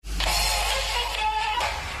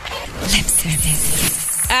Lip service.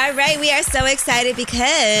 All right, we are so excited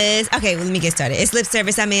because, okay, well, let me get started. It's Lip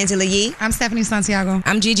Service. I'm Angela Yee. I'm Stephanie Santiago.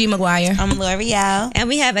 I'm Gigi McGuire. I'm L'Oreal. And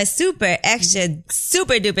we have a super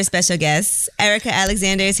duper special guest. Erika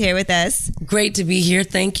Alexander is here with us. Great to be here.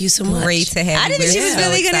 Thank you so much. Great to have you. I didn't think she was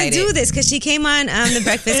really going to do this because she came on The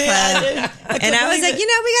Breakfast Club. And I was like, we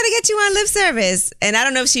got to get you on Lip Service. And I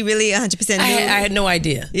don't know if she really 100% knew. I had no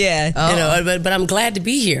idea. Yeah. But I'm glad to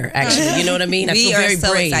be here, actually. You know what I mean? I feel very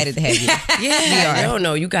so brave. excited to have you. Yeah.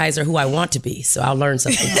 No, you guys are who I want to be, so I'll learn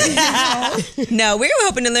something. No, we were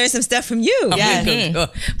hoping to learn some stuff from you.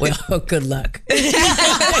 Well, good luck.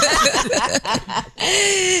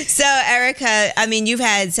 So, Erika, I mean, you've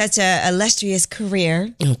had such a illustrious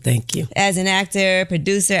career. Oh, thank you. As an actor,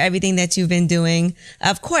 producer, everything that you've been doing.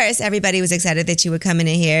 Of course, everybody was excited that you were coming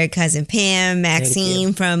in here. Cousin Pam,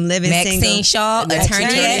 Maxine from Living Single. Maxine Shaw,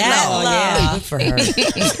 attorney at law. Yeah, good for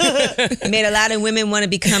her. Made a lot of women want to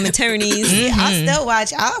become attorneys.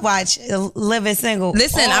 I'll watch Living Single.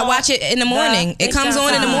 Listen, I watch it in the morning. It comes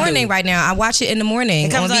on in the morning right now. I watch it in the morning.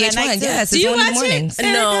 It comes on at VH1. night too. Yes, Do it's you on in watch the mornings. it?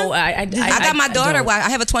 No, I got my daughter. don't. I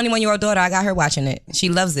have a 21-year-old daughter. I got her watching it. She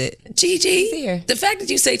loves it. Gigi, the fact that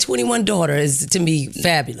you say 21 daughter is to me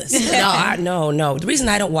fabulous. No. The reason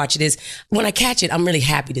I don't watch it is when I catch it, I'm really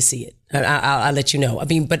happy to see it. I'll let you know. I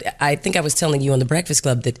mean, but I think I was telling you on The Breakfast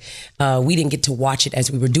Club that we didn't get to watch it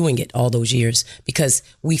as we were doing it all those years because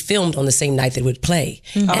we filmed on the same night that it would play.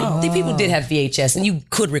 And the people did have VHS and you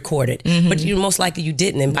could record it, but most likely you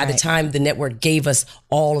didn't. And by the time the network gave us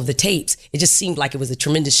all of the tapes, it just seemed like it was a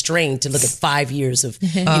tremendous strain to look at 5 years of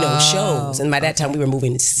shows. And by that time we were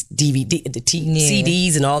moving to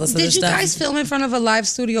CDs and all this other stuff. Did you guys film in front of a live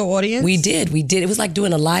studio audience? We did. It was like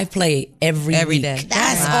doing a live play every week. day.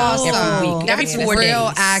 That's awesome. Every week. That's every 4 real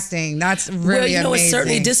days. acting. That's really amazing. It's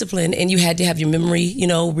certainly discipline, and you had to have your memory,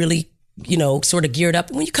 really, sort of geared up.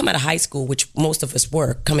 And when you come out of high school, which most of us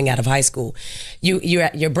were coming out of high school,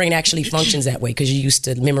 your brain actually functions that way because you're used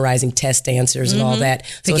to memorizing test answers and all that.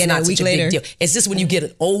 So it's not such a big deal. It's just when you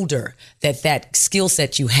get older that skill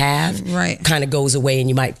set you have kind of goes away and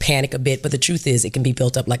you might panic a bit. But the truth is it can be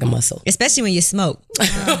built up like a muscle. Especially when you smoke.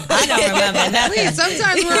 I don't remember that. Wait,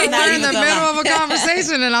 sometimes we're in the middle of a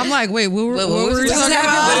conversation and I'm like, wait, what were we talking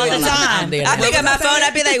about? All the time. I pick up my phone,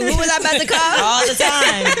 I'd be like, who was I about to call? All the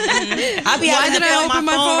time. I'll be having to open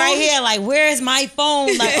my phone right here, like, where is my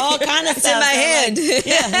phone? Like, all kind of stuff. In my hand.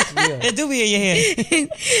 It do be in your hand.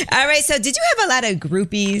 All right, so did you have a lot of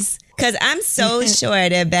groupies? Because I'm so sure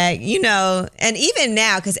that back, and even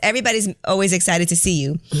now, because everybody's always excited to see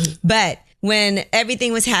you. But when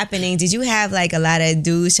everything was happening, did you have like a lot of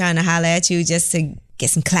dudes trying to holler at you just to get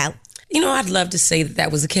some clout? I'd love to say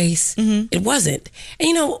that was the case. It wasn't.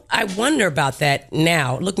 And, I wonder about that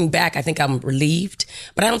now. Looking back, I think I'm relieved,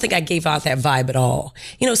 but I don't think I gave out that vibe at all.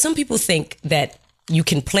 Some people think that you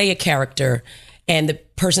can play a character and the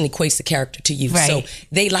person equates the character to you. Right. So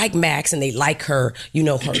they like Max and they like her,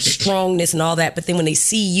 her strongness and all that. But then when they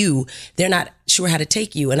see you, they're not sure how to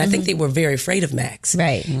take you. And I think they were very afraid of Max.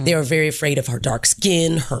 Right. They were very afraid of her dark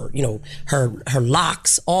skin, her, her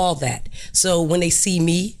locks, all that. So when they see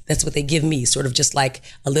me, that's what they give me, sort of just like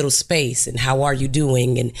a little space and how are you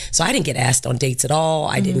doing? And so I didn't get asked on dates at all.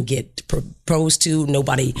 I didn't get proposed to.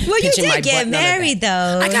 Nobody Well, you pinching my did get butt, none of married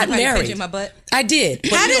that. though. I got married. Pinching my butt? I did.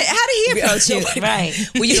 But How did he approach you? Right.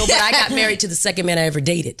 Well, but I got married to the second man I ever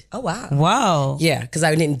dated. Oh, wow. Whoa. Yeah, because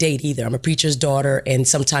I didn't date either. I'm a preacher's daughter, and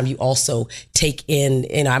sometimes you also take in,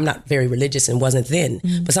 I'm not very religious and wasn't then,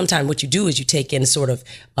 but sometimes what you do is you take in sort of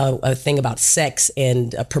a thing about sex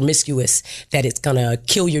and promiscuous, that it's going to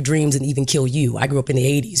kill your dreams and even kill you. I grew up in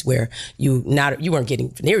the 80s where you weren't getting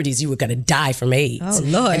venereal, you were going to die from AIDS. Oh,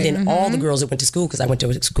 Lord. And then all the girls that went to school, because I went to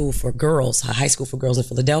a school for girls, a high school for girls in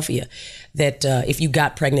Philadelphia, that if you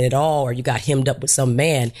got pregnant at all or you got hemmed up with some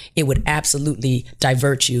man, it would absolutely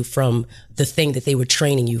divert you from the thing that they were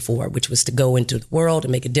training you for, which was to go into the world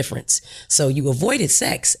and make a difference. So you avoided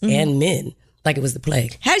sex and men like it was the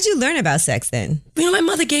plague. How did you learn about sex then? My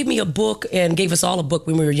mother gave me a book and gave us all a book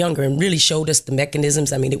when we were younger and really showed us the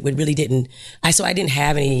mechanisms. I mean, it really didn't, so I didn't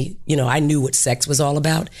have any, I knew what sex was all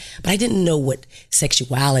about, but I didn't know what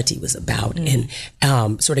sexuality was about and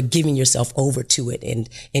sort of giving yourself over to it and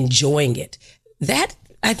enjoying it. That,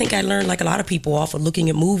 I think I learned, like a lot of people, off of looking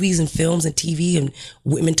at movies and films and TV and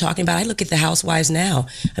women talking about it. I look at the housewives now.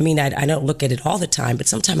 I mean, I don't look at it all the time, but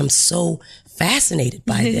sometimes I'm so fascinated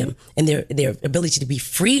by them and their ability to be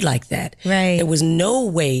free like that. Right. There was no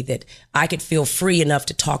way that I could feel free enough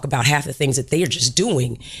to talk about half the things that they are just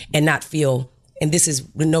doing and not feel and this is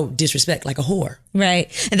with no disrespect, like a whore.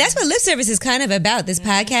 Right. And that's what lip service is kind of about. This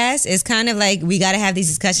podcast is kind of like, we got to have these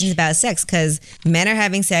discussions about sex because men are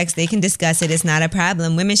having sex. They can discuss it. It's not a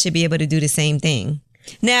problem. Women should be able to do the same thing.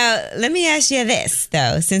 Now, let me ask you this,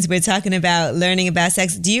 though, since we're talking about learning about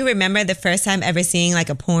sex. Do you remember the first time ever seeing like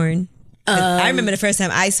a porn? I remember the first time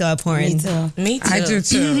I saw a porn. Me too. I do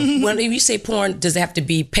too. When you say porn, does it have to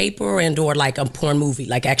be paper and or like a porn movie,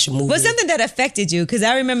 like action movie? Well, something that affected you, because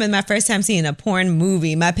I remember my first time seeing a porn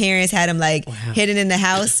movie. My parents had them like hidden in the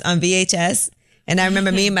house on VHS. And I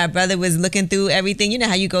remember me and my brother was looking through everything. You know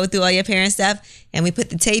how you go through all your parents' stuff? And we put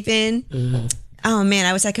the tape in. Mm-hmm. Oh man,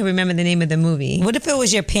 I wish I could remember the name of the movie. What if it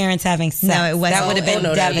was your parents having sex? No, it wasn't. That would have been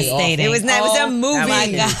devastating. It was not. It was a movie. Oh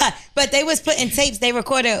my God. But they was putting tapes. They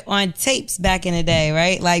recorded on tapes back in the day,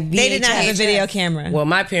 right? Like VHS. They did not have a video camera. Well,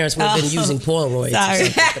 my parents would have been using Polaroids. Sorry.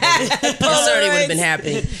 It certainly would have been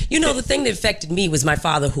happening. You know, the thing that affected me was my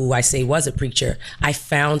father, who I say was a preacher. I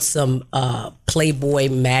found some Playboy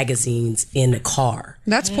magazines in the car.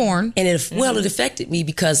 That's porn. And it affected me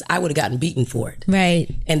because I would have gotten beaten for it. Right.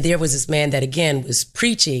 And there was this man that, again, was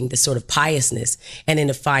preaching this sort of piousness, and then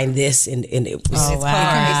to find this, and it was,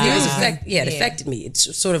 it affected me. It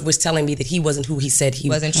sort of was telling me that he wasn't who he said he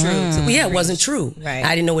wasn't true. It wasn't true. Right.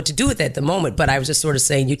 I didn't know what to do with it at the moment, but I was just sort of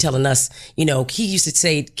saying, you're telling us, you know, he used to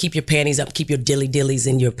say, keep your panties up, keep your dilly-dillies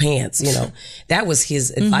in your pants, you know. That was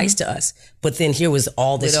his advice to us. But then here was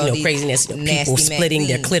all this, With all craziness, people splitting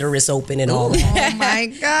their magazines. clitoris open and all that. Oh my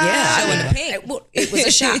God. Yeah, Showing the pink. well, it was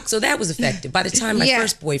a shock. So that was effective. By the time my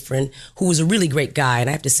first boyfriend, who was a really great guy, and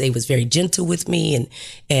I have to say was very gentle with me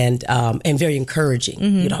and very encouraging.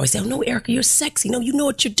 You'd always say, "Oh no, Erika, you're sexy. No, you know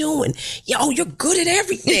what you're doing. Yo, you're good at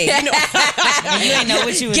everything. You know, You ain't know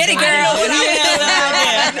what you was Get it, doing. girl.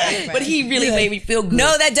 But he really made me feel good.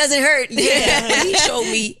 No, that doesn't hurt. Yeah, he showed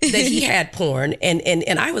me that he had porn,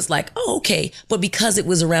 and I was like, oh, okay. But because it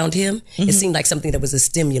was around him, it seemed like something that was a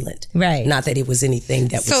stimulant, Right. Not that it was anything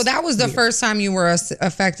that was. So that was the first time you were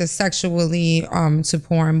affected sexually to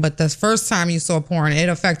porn, but the first time you saw porn, it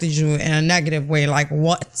affected you in a negative way. Like,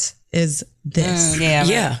 what is this?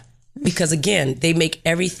 Yeah. Because again, they make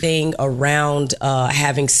everything around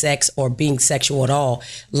having sex or being sexual at all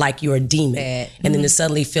like you're a demon. And then to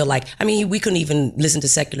suddenly feel like, I mean, we couldn't even listen to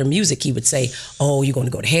secular music. He would say, oh, you're going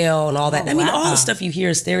to go to hell and all that. I mean, all the stuff you hear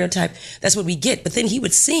is stereotype. That's what we get. But then he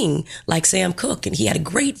would sing like Sam Cooke, and he had a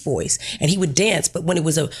great voice, and he would dance. But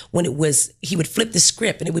he would flip the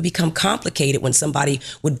script, and it would become complicated when somebody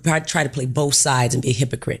would try to play both sides and be a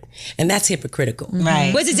hypocrite. And that's hypocritical.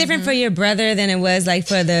 Right. Was it different for your brother than it was like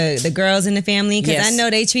for the girls in the family? Because Yes. I know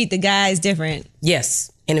they treat the guys different. Yes.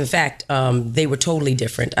 And in fact, they were totally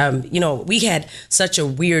different. You know, we had such a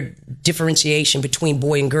weird differentiation between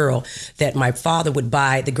boy and girl that my father would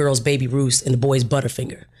buy the girls Baby Ruth and the boys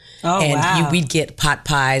Butterfinger. Oh, and wow. we'd get pot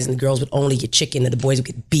pies, and the girls would only get chicken, and the boys would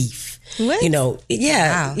get beef. What? You know,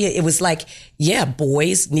 it was like,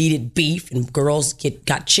 boys needed beef, and girls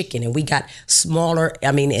got chicken, and we got smaller.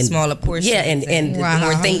 I mean, and Smaller portions. Yeah, and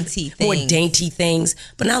more dainty things. more dainty things.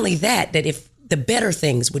 But not only that if the better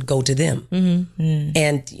things would go to them.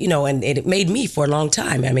 And, you know, and it made me for a long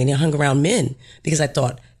time. I mean, I hung around men because I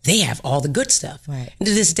thought they have all the good stuff. Right. And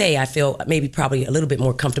to this day, I feel maybe probably a little bit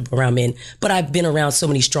more comfortable around men, but I've been around so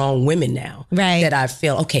many strong women now that I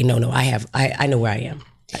feel, okay, no, I know where I am.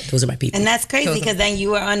 Those are my people. And that's crazy because then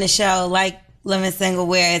you were on the show like Living Single,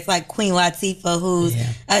 where it's like Queen Latifah, who's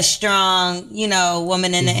a strong, you know,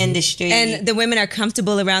 woman in the industry, And the women are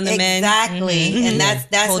comfortable around the men. Exactly. And that's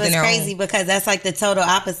Holding what's their crazy because that's like the total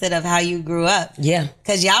opposite of how you grew up. Yeah.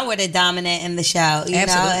 Because y'all were the dominant in the show, you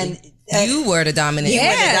know, and You were the dominant. You were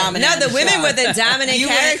the dominant No, in the the women show. were the dominant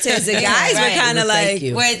characters. The guys were kind of like, Thank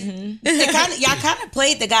you. where y'all kind of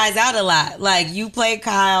played the guys out a lot. Like you played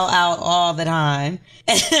Kyle out all the time.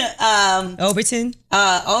 Overton.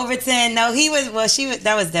 Overton, no, he was. Well, she was.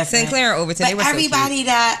 That was different. Sinclair and Overton, But they were so everybody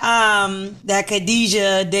that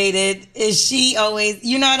Khadijah dated, is she always?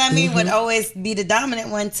 You know what I mean? Would always be the dominant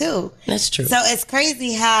one too. That's true. So it's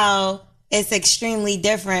crazy how it's extremely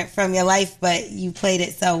different from your life, but you played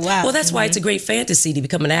it so well. Well, that's why it's a great fantasy to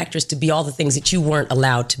become an actress, to be all the things that you weren't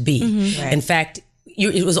allowed to be. Right. In fact,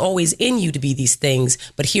 it was always in you to be these things,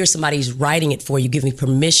 but here somebody's writing it for you, giving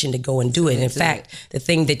permission to go and do it. And in fact, the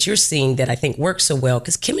thing that you're seeing that I think works so well,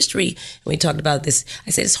 because chemistry, when we talked about this,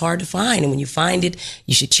 I said it's hard to find. And when you find it,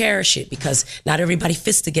 you should cherish it because not everybody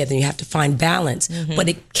fits together and you have to find balance. But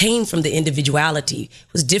it came from the individuality.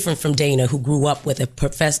 It was different from Dana, who grew up with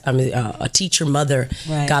a teacher mother,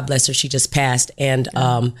 Right. God bless her, she just passed, and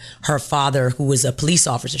her father, who was a police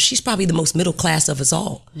officer. She's probably the most middle class of us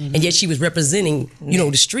all. And yet she was representing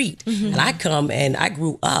the street. And I come and I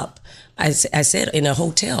grew up, I said, in a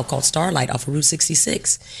hotel called Starlight off of Route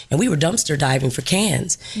 66. And we were dumpster diving for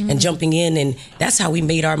cans and jumping in. And that's how we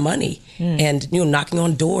made our money. And, knocking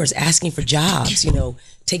on doors, asking for jobs,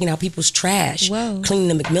 taking out people's trash,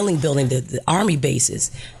 cleaning the McMillan building, the army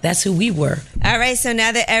bases. That's who we were. All right, so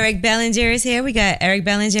now that Eric Bellinger is here, we got Eric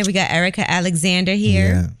Bellinger, we got Erika Alexander here.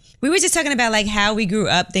 Yeah. We were just talking about like how we grew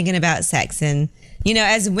up thinking about sex, and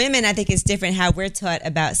as women, I think it's different how we're taught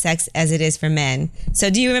about sex as it is for men. So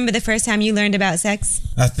do you remember the first time you learned about sex?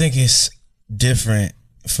 I think it's different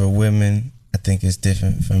for women. I think it's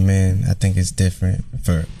different for men. I think it's different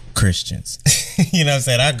for Christians. You know what I'm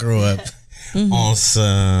saying? I grew up on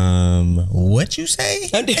some, what you say?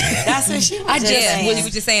 That's what she was I just just saying.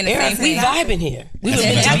 was just saying the same We thing. vibing here. We were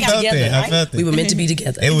meant to be together. I felt it. We were meant to be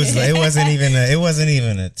together. It wasn't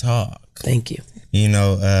even a talk. Thank you.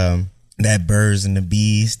 That birds and the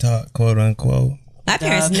bees talk, quote unquote. My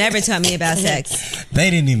parents never taught me about sex.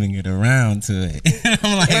 They didn't even get around to it.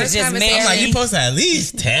 I'm like, was just married. you're supposed to at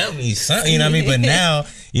least tell me something, you know what I mean? But now,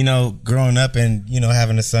 growing up and,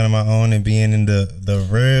 having a son of my own and being in the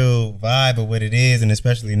real vibe of what it is, and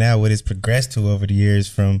especially now what it's progressed to over the years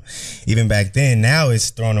from even back then, now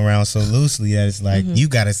it's thrown around so loosely that it's like, you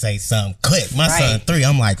got to say something quick. My son 3,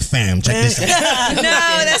 I'm like, fam, check this out. No,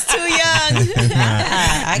 that's too young.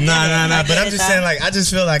 No. But I'm just saying, like, I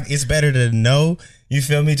just feel like it's better to know. You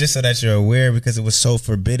feel me? Just so that you're aware, because it was so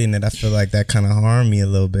forbidden that I feel like that kind of harmed me a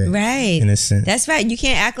little bit. Right. In a sense. That's right. You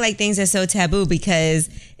can't act like things are so taboo because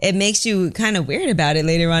it makes you kind of weird about it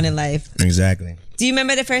later on in life. Exactly. Do you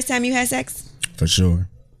remember the first time you had sex? For sure.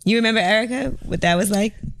 You remember, Erika, what that was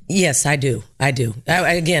like? Yes, I do.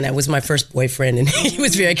 Again, that was my first boyfriend, and he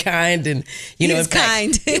was very kind, and He was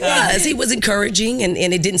kind. He was encouraging, and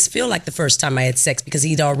it didn't feel like the first time I had sex because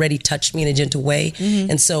he'd already touched me in a gentle way,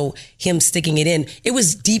 and so him sticking it in, it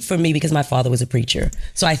was deep for me because my father was a preacher.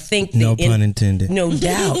 So I think No pun intended. No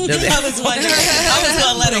doubt. I was wondering. I was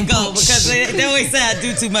going to let it go because they always say I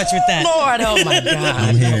do too much with that. Lord, oh my God,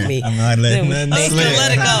 I'm help here. me. I'm not letting nothing I was going to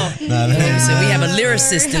let it go. So we have a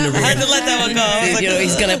lyricist in the room. I had to let that one go. I was like,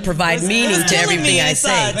 He's gonna provide meaning to killing everything me I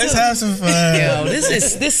inside. say. Let's have some fun.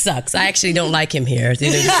 This sucks. I actually don't like him here. Does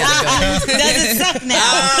it suck now?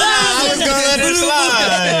 I was gonna let it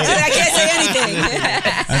slide. I can't say anything.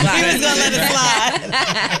 He was going to let it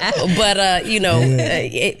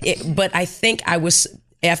slide. But I think I was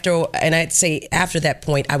I'd say after that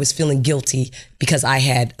point, I was feeling guilty because I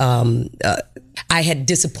had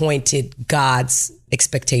disappointed God's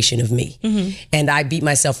expectation of me. And I beat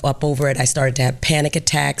myself up over it. I started to have panic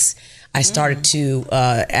attacks. I started to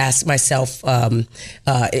ask myself,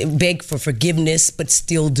 beg for forgiveness, but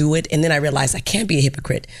still do it. And then I realized I can't be a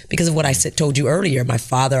hypocrite because of what I told you earlier. My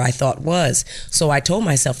father, I thought, was. So I told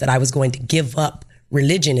myself that I was going to give up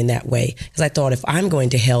religion in that way because I thought if I'm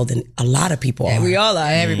going to hell, then a lot of people are. We all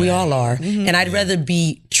are. We all are. And I'd rather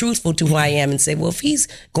be truthful to who I am and say, well, if he's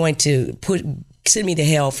going to send me to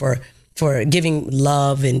hell for giving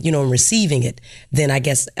love and receiving it, then I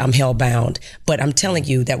guess I'm hell bound. But I'm telling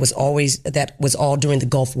you, that was all during the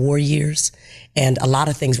Gulf War years, and a lot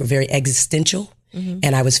of things were very existential,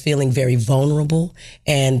 and I was feeling very vulnerable.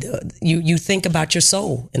 And you think about your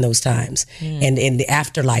soul in those times and in the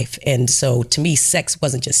afterlife. And so to me, sex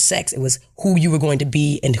wasn't just sex; it was who you were going to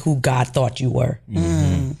be and who God thought you were.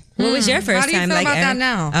 What was your first How do you time feel like about that Eric?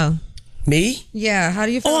 now? Oh. Me? Yeah, how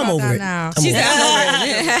do you feel I'm about over that it. now? I'm over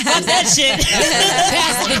it. Fuck that shit.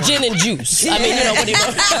 Pass the gin and juice. I mean, what do you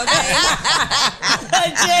First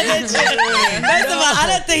of all, I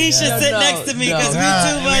don't think he should sit next to me because we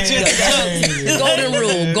too much with the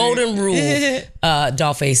jokes. Golden rule,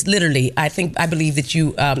 Dollface. Literally, I believe that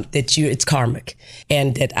it's karmic,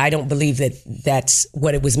 and that I don't believe that that's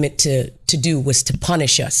what it was meant to do, was to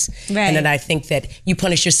punish us. Right. And then I think that you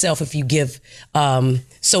punish yourself if you give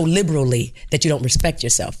so liberally that you don't respect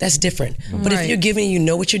yourself. That's different. But if you're giving, you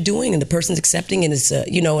know what you're doing, and the person's accepting, and it's and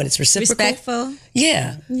it's reciprocal. Respectful.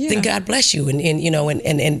 Yeah. Then God bless you, and And you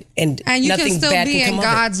nothing can still bad be can in come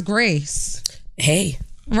God's grace. of it. Hey.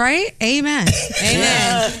 Right? Amen.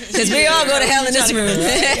 Amen. Because we all go to hell in this room. No,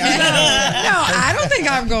 I don't think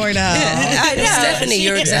I'm going to hell. Stephanie,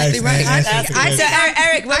 you're exactly right.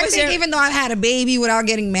 Eric, what I was think your... even though I've had a baby without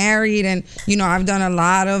getting married, and I've done a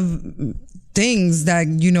lot of things that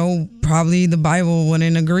probably the Bible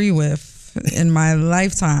wouldn't agree with in my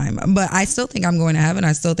lifetime, but I still think I'm going to heaven.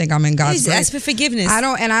 I still think I'm in God's grace. Ask for forgiveness. I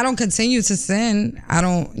don't continue to sin. I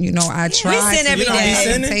don't, I try. We sin every day.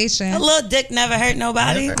 Temptation. A little dick never hurt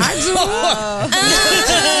nobody. I do.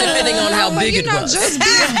 Depending on how big it was. Just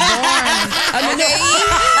being born.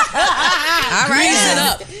 Grease it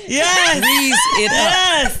up. Yes. Grease it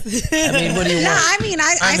up. I mean, what do you want? I mean,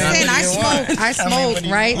 I said I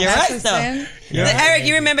smoke, right? You're That's right, a though. sin. Eric,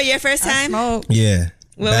 you remember your first I time? smoke. Yeah.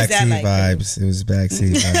 What was that like? Vibes. It was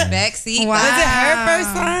backseat vibes. Backseat. Wow. Was it her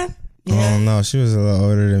first time? Oh no, she was a little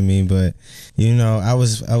older than me, but you know, I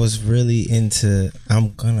was really into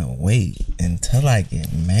I'm gonna wait until I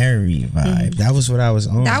get married vibe. That was what I was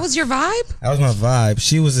on. That was your vibe? That was my vibe.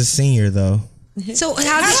 She was a senior though. So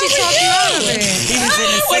how did she talk you out of it? He was in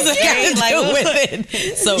the sixth grade.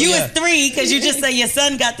 Like, So you yeah. was 3 because you just say your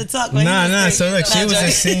son got to talk. When Nah. he was 3. So look, she was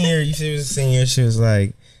a senior. She was a senior. She was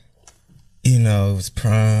like, you know, it was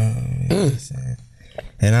prom. You know what I'm saying?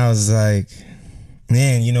 And I was like,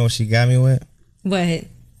 man, you know what she got me with? What?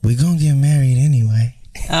 We gonna get married anyway.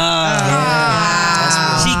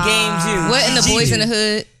 She gamed you. What in the Boys in the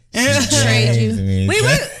Hood? Trained you. Wait,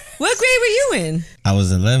 what grade were you in? I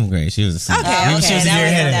was 11th grade. She was a senior. Okay, She was a year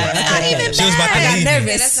ahead of me. That's not even She was about to leave.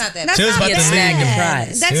 nervous. That's not that. She was about Get to snagged leave. the prize.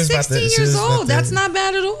 She was That's about to- 16 she was years about old. to- That's not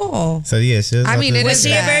bad at all. So yeah, she was. I mean, it Was is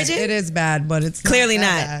she a bad. virgin? It is bad, but it's Clearly not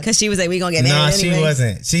not, that bad. because she was like, "We gonna get married Nah, anyway." she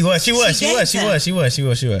wasn't. She was.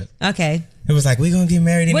 Okay. It was like we gonna get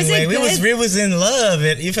married Was anyway. it We was in love.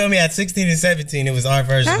 You feel me? At 16 and 17, it was our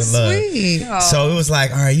version That's of love. sweet. So it was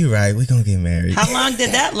like, all right, you right. We gonna get married. How long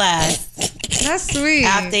did that last? That's sweet.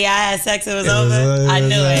 After y'all had sex, it was It was, over? I knew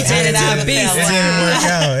it. It Did it have a didn't work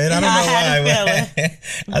out, and I I had a don't know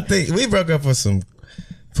why. I think we broke up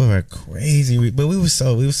for a crazy, but we were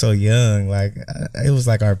so young. Like it was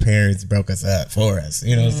like our parents broke us up for us.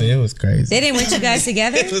 You know what I'm saying? It was crazy. They didn't want you guys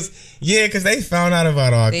together. It was because they found out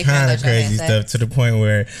about all They kind found of out y'all had crazy sex. stuff to the point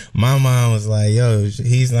where my mom was like, "Yo,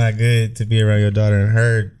 he's not good to be around your daughter," and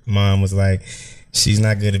her mom was like, "She's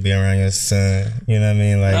not good to be around your son." You know what I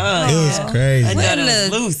mean? Like it was crazy. I thought it was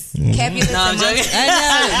the- loose. Capulet No, I'm joking.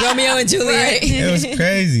 I know. Romeo and Juliet. It was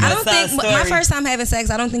crazy. I don't That's think our my story. first time having sex.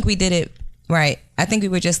 I don't think we did it right. I think we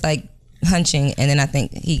were just like hunching, and then I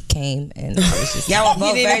think he came, and I was just Y'all were You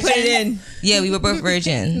both didn't even put it virgin? in. yeah, we were both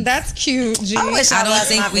virgins. That's cute, G. I wish I I don't lost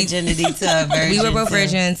think my we- virginity to a virgin. We were both too.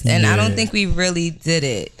 virgins, and I Yeah. don't think we really did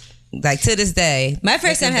it. Like to this day, My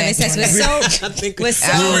first time having sex was so we were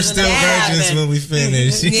still that virgins happened. when we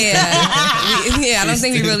finished. yeah, I don't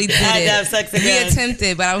think we really did I had it. to have sex We again.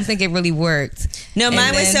 attempted, but I don't think it really worked. No, And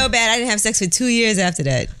mine was then- so bad. I didn't have sex for 2 years after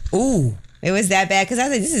that. Ooh. It was that bad because I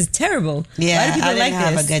was like, "This is terrible. Yeah, Why do people I didn't like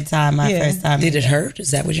have this?" a good time my Yeah. first time. Did it hurt?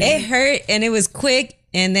 Is that what you It mean? hurt and it was quick,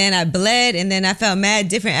 and then I bled, and then I felt mad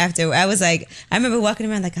different after. I was like, I remember walking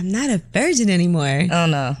around like, I'm not a virgin anymore. Oh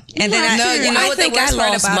no! And then you know I what the think I worst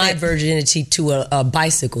part lost about my it? virginity to a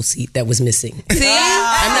bicycle seat that was missing. See,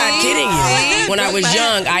 I'm not kidding you. When I was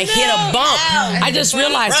young, I hit a bump. I just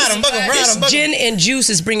realized this gin and juice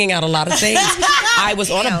is bringing out a lot of things. I was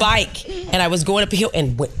on a bike and I was going up a hill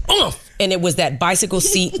and went off, and it was that bicycle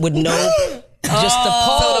seat with no. Just the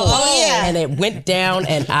pole, and it went down,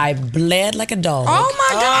 and I bled like a dog. Oh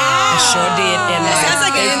my God. I sure did, and sounds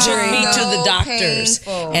like an they took injury. me to So the doctors,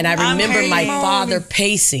 painful. and I remember my painful. father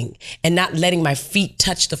pacing and not letting my feet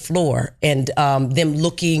touch the floor, and them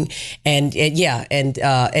looking, and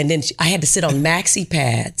then I had to sit on maxi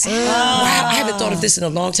pads. Wow, I haven't thought of this in a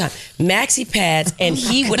long time. Maxi pads, and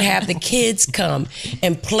he would have the kids come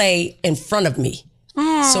and play in front of me,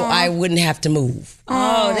 so I wouldn't have to move.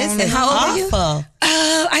 Oh, this is how old were you? awful.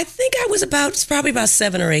 I think I was probably about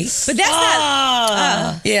 7 or 8. But that's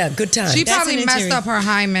not. Yeah, good time. She That's probably an messed injury. up her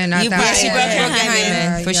hymen at You that broke- she age. broke her Broken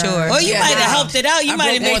hymen, for sure. Well, you Yeah. might have helped it out. You I might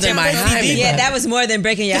have broke more made than your my pussy hymen. deeper. Yeah, that was more than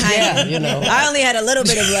breaking your hymen. you know. I only had a little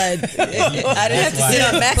bit of blood. I didn't have to sit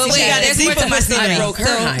on maxi But wait, pads. there's more to my story. I broke her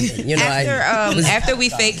So, hymen. You know, after we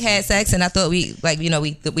fake had sex, and I thought we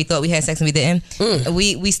thought we had sex and we didn't.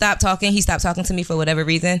 We stopped talking. He stopped talking to me for whatever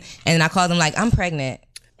reason, and I called him like, I'm pregnant.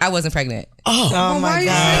 I wasn't pregnant Oh my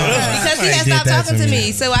God. because he had did stopped that talking to to me.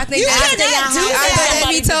 me. So I think You after cannot do after that.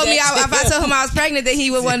 he told me, if I told him I was pregnant, then he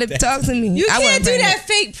would want to talk to me. You I can't wasn't do pregnant. that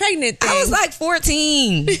fake pregnant thing. I was like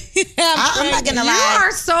 14. I'm not gonna You lie.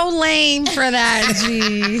 are so lame for that,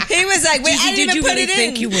 G. he was like, wait, I didn't did even you put really it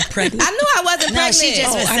think in. you were pregnant? I knew I wasn't No, pregnant. she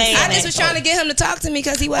just was saying I just it. was trying to get him to talk to me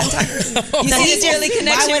because he wasn't talking. You see this early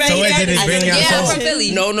connection right So wait, here? did it bring out Yeah, I'm so- from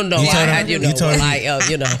Philly. No. You told I him- you you know, told him-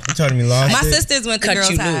 you know. You told him you lost My it? sisters went to Cut Girls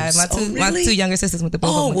you High. loose. My really? two younger sisters went to both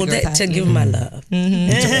Oh, of them well, went to that Girls to give him my love.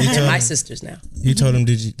 You told My him- sisters now. You told him,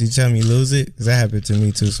 did you tell him you lose it? Because that happened to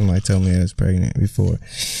me too. Somebody told me I was pregnant before.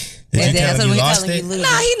 Did you And then tell that's him when you we lost telling it? you lose.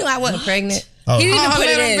 Nah, he knew I wasn't pregnant. Oh, He didn't even Oh, put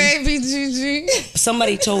it little in. baby Gigi.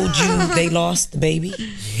 Somebody told you they lost the baby?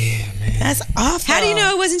 That's awful. How do you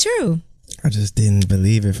know it wasn't true? I just didn't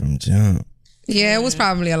believe it from jump. Yeah, it was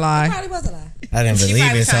probably a lie. Probably was a lie. I didn't believe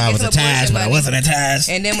probably it, so trying to I get was some attached, abortion but I money. wasn't attached.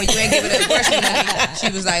 And then when you ain't give her the abortion money, she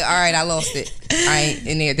was like, all right, I lost it. All right,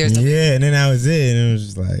 and there's no. Yeah, and then that was it. And it was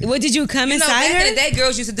just like, What did you come You know, inside back her? in the day,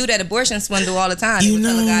 girls used to do that abortion swindle all the time. They You would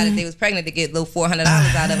tell a guy know- that they was pregnant to get little $400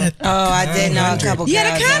 out of them. Oh, I did know a couple. You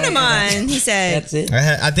had a girls condom that- on. He said. That's it.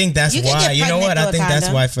 I think that's You can why. get You know pregnant what? I through a think that's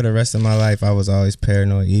condom. why for the rest of my life I was always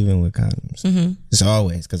paranoid, even with condoms. Mm-hmm. Just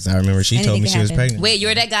always, because I remember she told Anything me could she was happen. pregnant. Wait,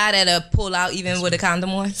 you're that guy that pull out even with a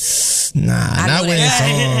condom on? Nah, I not know when that.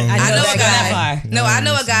 it's on. I know that a guy. guy. No, I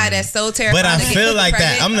know a guy that's so terrified. But I to get feel like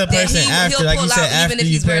that. pregnant I'm the person that after, he'll like you pull said, out, after even if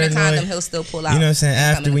you he's wearing a condom, paranoid. he'll still pull out. You know what I'm saying?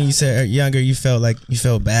 After when you said younger, you felt like you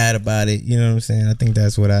felt bad about it. You know what I'm saying? I think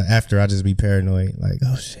that's what after I just be paranoid. Like,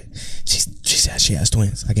 oh shit, she said she has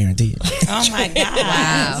twins. I guarantee it. Oh my god!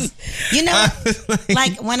 Wow. You know,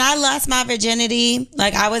 like when I lost my virginity,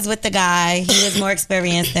 like I was with the guy. He was more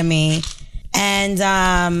experienced than me, and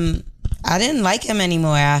I didn't like him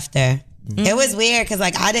anymore after. It was weird because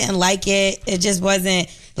like I didn't like it. It just wasn't.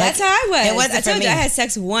 Like, That's how I was. It wasn't I told for you me. I had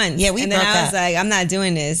sex once. Yeah, we and then broke I was up. like, I'm not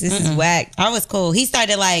doing this. This is whack. I was cool. He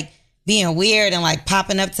started like being weird and like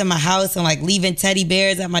popping up to my house and like leaving teddy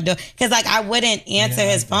bears at my door because like I wouldn't answer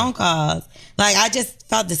his phone calls. Like I just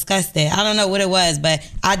felt disgusted. I don't know what it was, but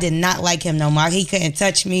I did not like him no more. He couldn't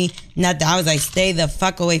touch me. Nothing. I was like, stay the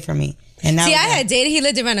fuck away from me. And that See, was I it. had dated. He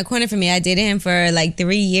lived around the corner from me. I dated him for like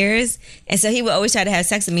 3 years, and so he would always try to have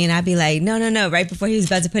sex with me, and I'd be like, no. Right before he was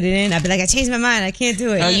about to put it in, I'd be like, I changed my mind. I can't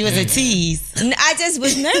do it. Oh, you was a tease. I just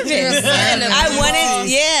was nervous. I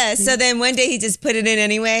wanted, yeah. So then one day he just put it in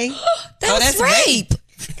anyway. That's rape.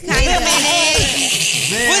 Kind of.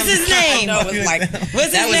 What's his name? What's his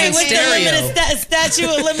That was name? in What's the stereo. limited statute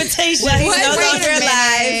of limitation? Well, he's What? no Wait longer a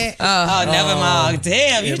minute. alive. Oh, never mind.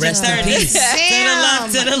 Damn, you rest just in turned peace. this Damn,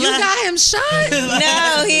 to the left. you got him shot.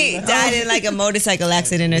 No, he died in like a motorcycle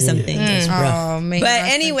accident or something. Oh man. But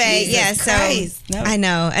anyway, Jesus yeah, so Christ. No. I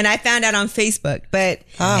know. And I found out on Facebook. But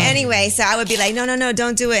anyway, so I would be like, no,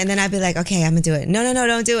 don't do it. And then I'd be like, okay, I'm going to do it. No,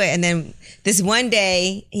 don't do it. And then this one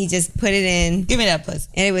day, he just put it in. Give me that pussy.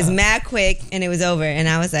 And it was mad quick and it was over. And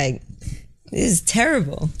I was like, this is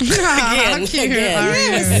terrible. Again. It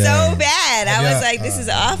was so bad. I was like, this is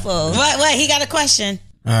awful. What? He got a question.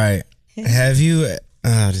 All right. Have you?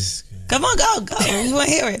 This. Come on, go. We want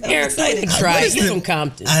to hear it. I'm Eric, excited. try. You from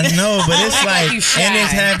Compton. I know, but it's like, You shy. and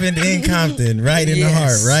it's happened in Compton, right in the heart,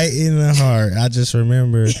 Yes. right in the heart. I just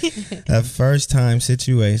remember a first time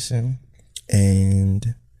situation,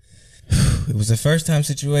 and it was a first time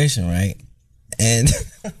situation, right? And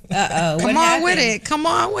Come on with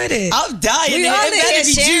it. I'm dying. We all in It better here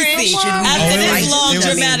be sharing. juicy. Come on. After it this was- long it was-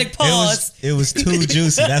 dramatic pause. it was too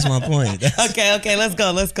juicy. That's my point. Okay, let's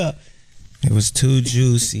go. It was too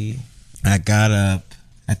juicy. I got up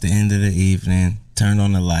at the end of the evening, turned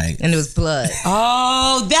on the light. And it was blood.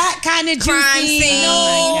 Oh, that kind of juicy. Crime scene. No.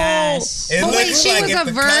 Oh my gosh. It But wait, looked she like was if a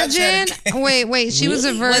the cops had virgin. Wait, she was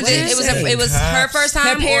a virgin. It was her first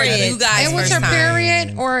time or period. you guys' It was first her time?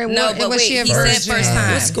 period, or No, was but wait, she a he virgin? said first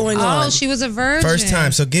time. What's going on? Oh, she was a virgin. First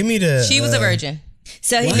time. So give me the. She was a virgin.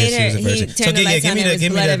 So he What? made She her, was a he virgin. turned So the give lights on me and there the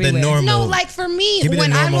was blood the everywhere. normal. No, like for me, Give me the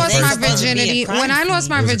when I normal lost first my time. virginity, Crime when I scene. lost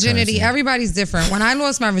my It was a crime virginity, scene. everybody's different. When I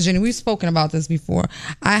lost my virginity, we've spoken about this before.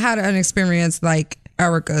 I had an experience like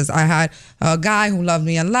Erika's. I had a guy who loved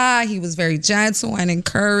me a lot. He was very gentle and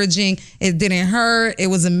encouraging. It didn't hurt. It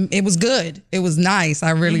was good. It was nice.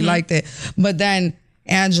 I really liked it. But then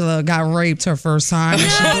Angela got raped her first time and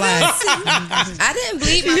she bled. I didn't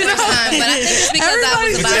bleed my first time, but I think it's because I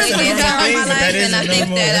was about to Everybody's get out of my different. life, That is and I a think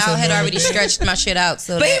normal- that that's I a had normal- already stretched my shit out.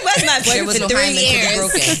 So But he that was my there boyfriend was for no 3 hymen to be years.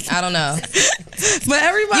 broken. I don't know. But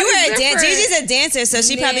everybody, You were a dancer. Gigi's a dancer, so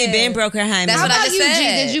she probably Yeah. been broke her hymen. That's How what I about just you, G?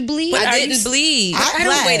 said. Did you bleed? I Are you didn't bleed. I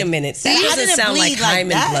don't. Wait a minute. That I doesn't didn't sound like bleed like hymen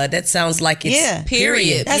that. blood. That sounds like it's Yeah.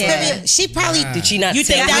 Period. That's Yeah. very, she probably. Did she not? You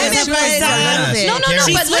think say that this? was her first time? No,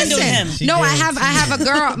 She but swindled listen. him. She No, did. I have a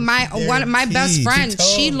girl, my best friend,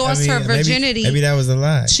 she lost her virginity. Maybe that was a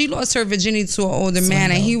lie. She lost her virginity to an older man,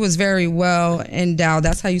 and he was very well endowed.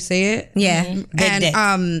 That's how you say it. Yeah. Big dick.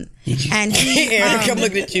 And he, Eric, I'm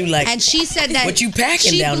looking at you like. and she said that What you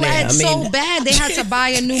packing she down there? bled I mean- so bad they had to buy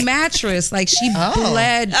a new mattress. Like she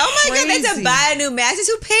bled. Oh my God, crazy. that's a buy a new mattress.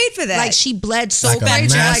 Who paid for that? Like she bled so Like a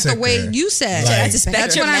crazy, like the way massacre. you said. Like-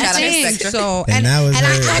 That's what I'm Shout out to saying. Spectre. So And that was I her-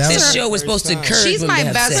 asked that This was- her. show was supposed to encourage She's women my to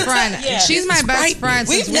have best sex. friend. She's my best friend.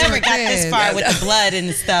 We've since we never were got this kids. far with the blood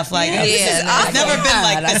and stuff like that. Yeah, It's never been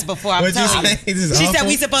like this before. I'm What'd you telling say? you. This is She said awful?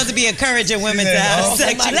 we supposed to be encouraging women to said have awful.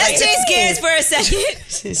 sex. Let's change gears for a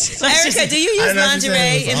second. Erica, do you use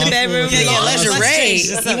lingerie in the bedroom? Yeah, lingerie.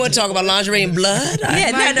 You want to talk about lingerie and blood?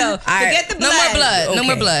 Yeah, no. Forget the blood. No more blood. Okay. No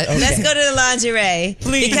more blood. Okay. Let's go to the lingerie.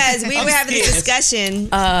 Because we were having this discussion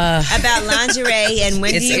about lingerie and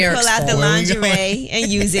when do you Eric's pull out the fault. lingerie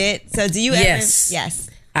and use it. So do you ever? Yes. Yes.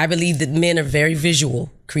 I believe that men are very visual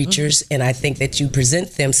creatures, and I think that you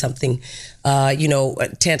present them something,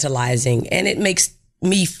 tantalizing, and it makes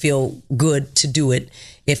me feel good to do it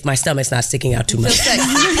if my stomach's not sticking out too much. I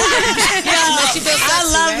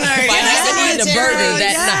love her. If I haven't eaten a burger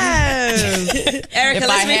that night, Erica, if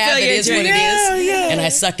let's I have, refill it your is what drink. it is, and I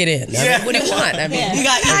suck it in. I mean, what do you want? I mean, You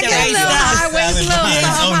got to eat the right stuff.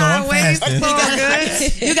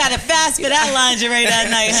 You got to fast for that lingerie that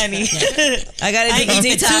night, honey. I got to I do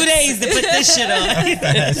eat for 2 days to put this shit on.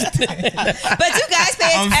 But do guys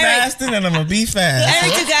pay I'm attention? fasting and I'm gonna be fast.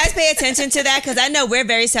 Eric, do guys pay attention to that? Because I know we're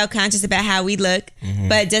very self-conscious about how we look.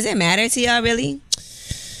 But does it matter to y'all really?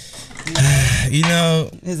 You know,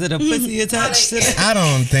 Is it a pussy attached to that? I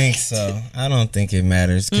don't think so. I don't think it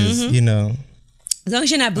matters because As long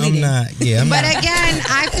as you're not I'm bleeding. not. Yeah, I'm But not. again,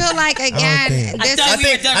 I feel like think- this I is,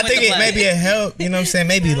 we were done I with think the it blood. maybe it help. You know what I'm saying?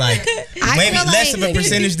 Maybe like maybe feel less like- of a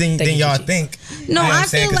percentage than y'all think. No, You know what I I'm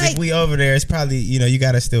saying? feel 'Cause like if we over there, it's probably you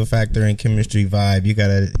got to still factor in chemistry, vibe. You got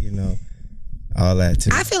to all that too.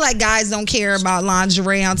 I feel like guys don't care about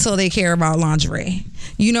lingerie until they care about lingerie.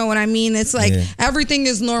 You know what I mean? It's like everything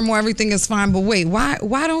is normal, everything is fine. But wait, why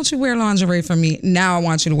don't you wear lingerie for me? Now I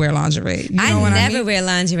want you to wear lingerie. You know what I mean? wear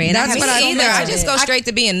lingerie. And That's I what I either. feel. I just go straight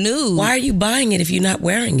to being nude. why are you buying it if you're not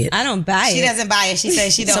wearing it? I don't buy it. She doesn't buy it. She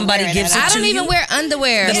says she don't Somebody wear it. gives at it I all. to don't even you? wear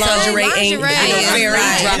underwear. The So lingerie ain't is fairy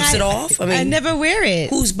like- drops it off. I mean, I never wear it.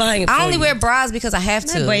 who's buying it for I only you? wear bras because I have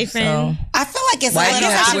to. boyfriend. I feel like it's Why a do you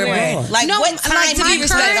little have to wear awkward. bras? Like No, what time like do my you put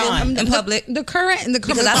it current- on? in public. The current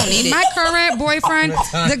Because I don't need it. My current boyfriend,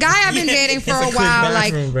 the guy I've been dating for a while,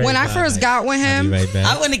 like bathroom break, when I by first the way. got with I'll him, be right back.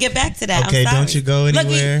 I want to get back to that. Okay, I'm sorry. don't you go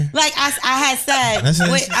anywhere. Like I had said, That's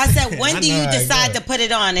what- I said, when do I you know how it decide goes. to put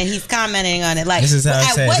it on? And he's commenting on it. Like, This is how it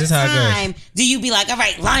at says. what This is how it goes. time do you be like, all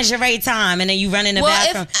right, lingerie time, and then you run in the Well,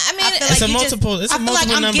 if- bathroom? I mean, feel It's a you multiple- it's a I feel like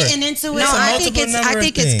multiple I'm number. getting into it. no, a I think multiple number of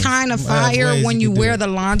it's things. kind of Ways fire you when can you do wear it. the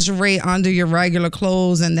lingerie under your regular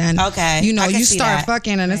clothes, and then Okay, you know, I can you see start that.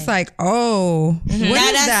 fucking, and it's like, oh, what is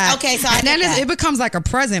that's- that? okay, so I and then get that. it becomes like a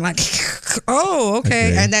present, like, oh,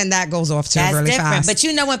 okay, Okay. and then that goes off too That's really different. fast. But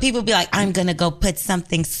you know when people be like, I'm gonna go put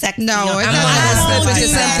something sexy No, on. it I'm doesn't like, have to I don't slip do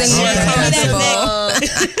into that. something more Shit, comfortable.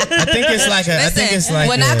 that's I think it's like a. I think it's like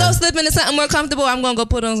when a, I go slip into something more comfortable, I'm gonna go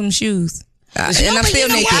put on some shoes. And I'm but still you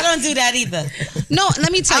know naked. what? I don't do that either. No,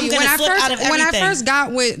 let me tell I'm you. gonna When I slip out of everything. first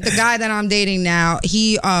got with the guy that I'm dating now,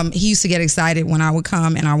 he used to get excited when I would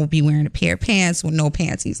come and I would be wearing a pair of pants with no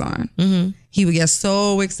panties on. Mm-hmm. He would get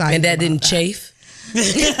so excited, And that about didn't chafe.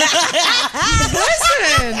 Listen.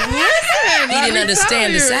 He didn't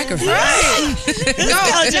understand the sacrifice.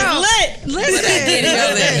 No,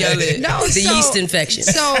 listen. No, The so- yeast infection.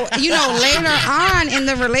 So, later on in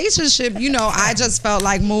the relationship, I just felt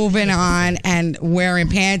like moving on and wearing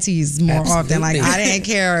panties more often. Like, I didn't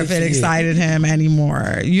care if it excited him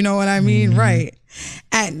anymore. You know what I mean? Right.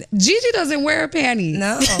 And Gigi doesn't wear panties.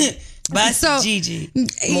 No. But So- Gigi.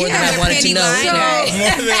 More than I wanted to know.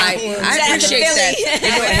 I appreciate that.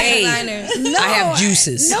 Hey, I have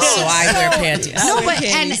juices, so I wear panties. No, but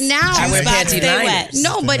and now I wear panty Stay liners. wet.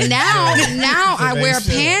 No, but now I wear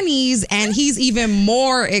panties, and he's even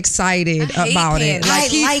more excited about it.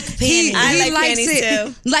 panties. I like panties. I like likes panties it.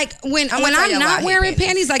 too. Like when tell I'm y'all why I not hate wearing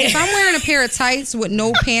panties. panties, like if I'm wearing a pair of tights with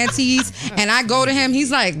no panties, and I go to him,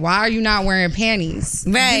 he's like, "Why are you not wearing panties?"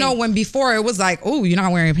 Right. When before it was like, "Oh, you're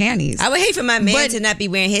not wearing panties." I would hate for my man But- to not be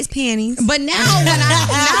wearing his panties. But now when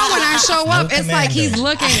I show up, No it's like he's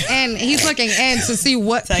commando. looking in to see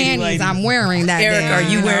what Tell you panties what. I'm wearing that Eric, day. are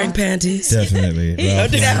you wearing panties? Definitely. Do you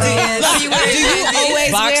always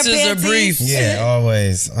Boxers wear or panties? briefs? Yeah,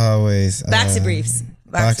 always. Boxer briefs.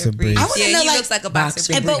 Boxer briefs. I want to Yeah, know, he like, looks like a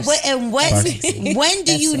boxer. and, but when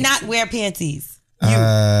do you not wear panties?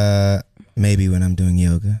 Maybe when I'm doing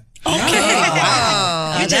yoga.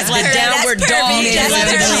 You just let downward that's dog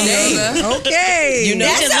perfect. niggas. Okay. You know,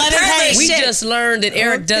 That's just a let it perfect hang. We shit. just learned that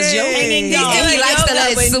Eric does yoga. And he likes to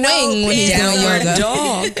let it swing when he's doing Downward yoga.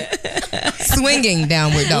 dog. Swinging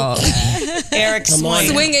downward dog. Eric swing.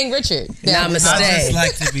 Swinging Richard. I just Namaste.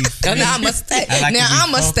 like to be free. Namaste. I like Now to be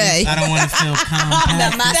I'ma focused. stay. I don't want to feel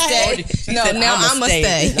compact. Namaste. No, now I'ma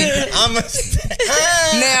stay. I'm a stay.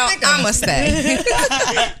 Now I'ma stay.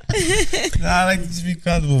 No, I like to just be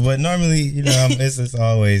comfortable, but normally, it's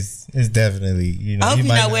always, It's definitely, you know. I hope you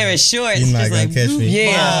you're might not wearing shorts. You're not just gonna like, catch me.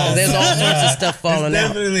 Yeah, there's all sorts of stuff falling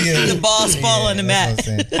out. the balls fall on the mat.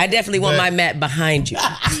 I definitely want my mat behind you.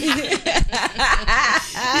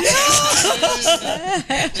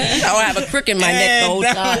 I'll have a crook in my neck the whole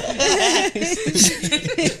time.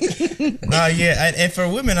 No, yeah, and for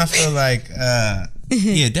women, I feel like,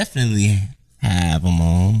 yeah, definitely have them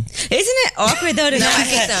on. Isn't it awkward though to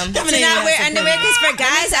not wear underwear? Because for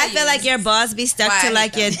guys, I feel like your balls be stuck to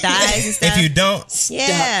like your thighs and stuff. If you don't,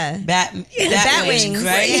 bat wings,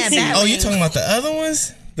 right? Yeah, bat oh, wings. you talking about the other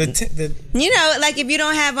ones? The You know, like if you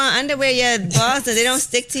don't have on underwear, your balls, they don't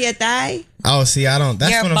stick to your thigh. Oh, see, I don't.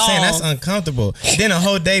 That's Your what I'm saying. balls. That's uncomfortable. Then a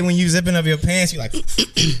whole day when you zipping up your pants, you like,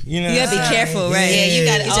 you know. You gotta be careful, right? Yeah, you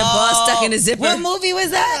got Get your balls stuck in the zipper. What movie was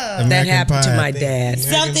that? That American happened to Pie, my I think. dad.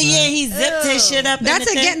 Something. Yeah, he zipped his shit up. That's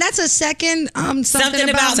in the again. That's a second. Something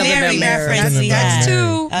about about Mary Mary. reference. That's two.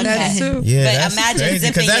 Okay. That's two. Yeah, But that's imagine crazy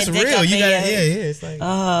zipping because that's your dick real. up You in got your- it's like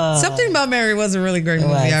Something About Mary was a really great movie.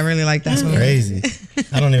 was. I really like that movie. crazy.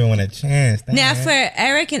 I don't even want a chance. Now, for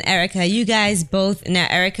Eric and Erica, you guys both. Now,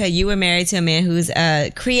 Erica, you were married to a man who's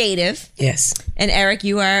creative, Yes. and Eric,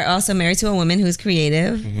 you are also married to a woman who's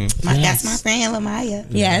creative. That's my friend Lamaya.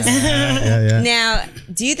 Yes. yeah. Now,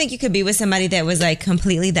 do you think you could be with somebody that was like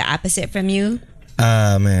completely the opposite from you?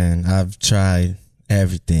 Man, I've tried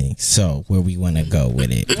everything. So where we want to go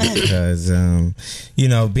with it, because you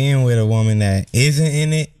know, being with a woman that isn't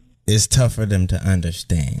in it is tough for them to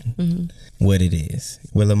understand what it is.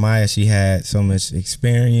 With Amaya, she had so much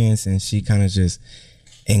experience, and she kind of just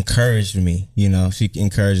encouraged me. You know, she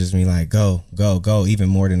encourages me like, go, even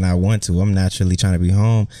more than I want to. I'm naturally trying to be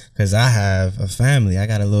home because I have a family. I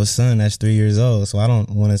got a little son that's 3 years old, so I don't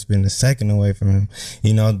want to spend a second away from him.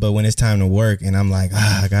 You know, but when it's time to work and I'm like,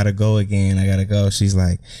 I gotta go again. I gotta go. She's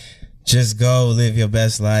like, just go, live your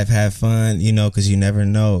best life, have fun, you know, because you never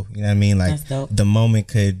know. You know what I mean? Like, That's dope. the moment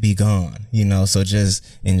could be gone, you know, so just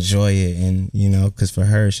enjoy it. And, you know, because for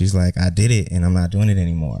her, she's like, I did it and I'm not doing it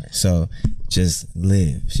anymore. So just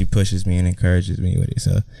live. She pushes me and encourages me with it.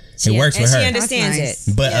 So it works for and her. she understands That's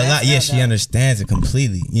it. But she understands it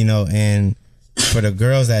completely, you know, and for the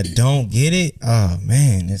girls that don't get it, oh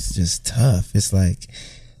man, it's just tough. It's like,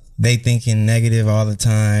 they thinking negative all the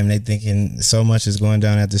time. They thinking so much is going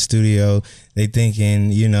down at the studio. They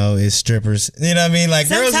thinking, you know, it's strippers. You know what I mean? Like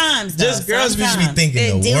Sometimes, girls though, should be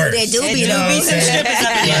thinking the worst. They do be You know what I'm some saying? strippers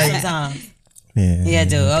up in there sometimes. Yeah, Yeah,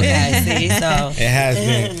 dude. Okay, see, so it has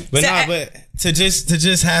been. But but to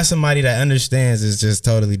just have somebody that understands is just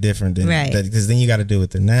totally different than Right. because then you got to deal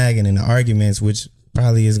with the nagging and the arguments, which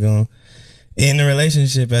probably is going to end the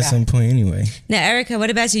relationship at some point anyway. Now, Erica,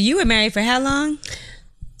 what about you? You were married for how long?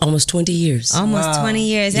 Almost 20 years. Almost 20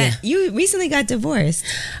 years. Yeah. You recently got divorced.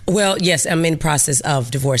 Well, yes, I'm in the process of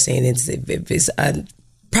divorcing. It's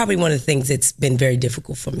probably one of the things that's been very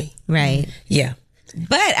difficult for me. Right. Yeah.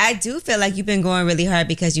 But I do feel like you've been going really hard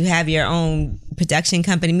because you have your own production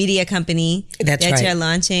company, media company That's that right. you're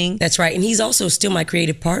launching. That's right. And he's also still my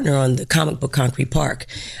creative partner on the comic book Concrete Park.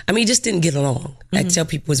 I mean, he just didn't get along. I tell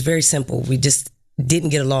people it was very simple. We just didn't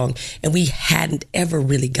get along, and we hadn't ever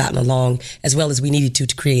really gotten along as well as we needed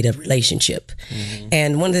to create a relationship.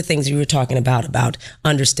 And one of the things we were talking about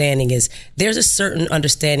understanding is there's a certain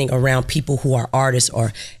understanding around people who are artists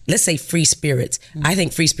or let's say free spirits. I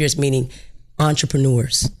think free spirits meaning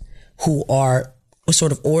entrepreneurs who are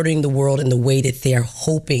sort of ordering the world in the way that they're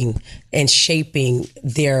hoping and shaping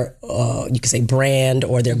their, you could say brand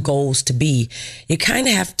or their goals to be. You kind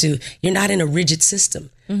of have to, you're not in a rigid system.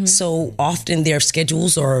 So often their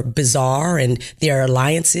schedules are bizarre and their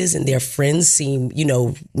alliances and their friends seem, you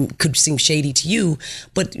know, could seem shady to you,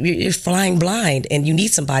 but you're flying blind and you need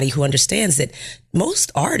somebody who understands that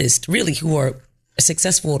most artists really who are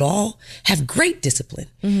successful at all have great discipline.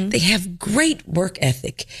 They have great work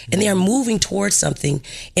ethic and they are moving towards something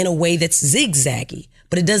in a way that's zigzaggy,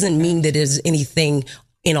 but it doesn't mean that there's anything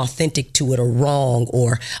inauthentic to it or wrong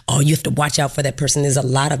or, oh, you have to watch out for that person. There's a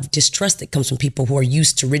lot of distrust that comes from people who are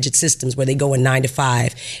used to rigid systems where they go in 9 to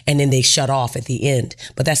 5 and then they shut off at the end.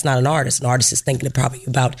 But that's not an artist. An artist is thinking probably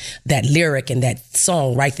about that lyric and that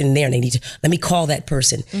song right then and there. And they need to, let me call that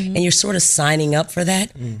person. And you're sort of signing up for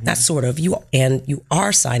that. Not sort of, you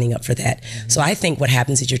are signing up for that. So I think what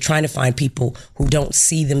happens is you're trying to find people who don't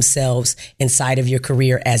see themselves inside of your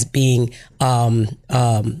career as being,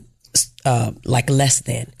 like less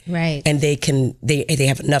than. Right. And they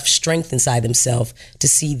have enough strength inside themselves to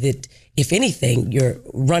see that if anything, you're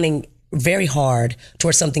running very hard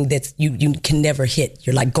towards something that you can never hit.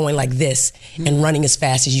 You're like going like this and running as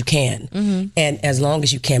fast as you can, and as long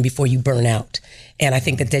as you can before you burn out. And I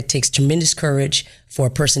think that takes tremendous courage for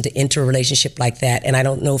a person to enter a relationship like that. And I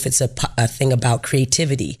don't know if it's a thing about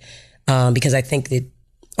creativity, because I think that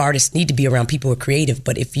artists need to be around people who are creative.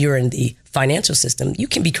 But if you're in the financial system, you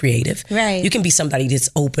can be creative. Right. You can be somebody that's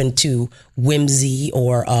open to whimsy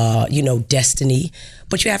or, destiny.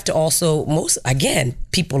 But you have to also,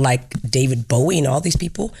 people like David Bowie and all these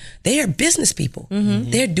people, they are business people.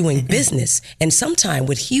 They're doing business. And sometimes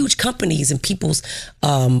with huge companies and people's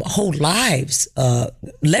whole lives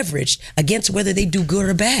leveraged against whether they do good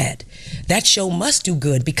or bad. That show must do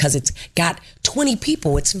good because it's got 20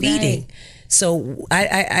 people it's feeding. Right. So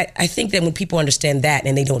I think that when people understand that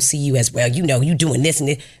and they don't see you as, well, you doing this and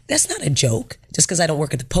this, that's not a joke. Just because I don't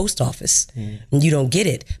work at the post office, and you don't get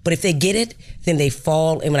it. But if they get it, then they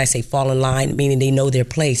fall. And when I say fall in line, meaning they know their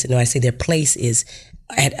place. And when I say their place is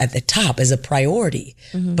at the top as a priority,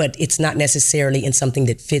 but it's not necessarily in something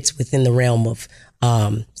that fits within the realm of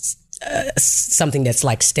something that's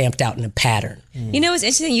like stamped out in a pattern. You know, it's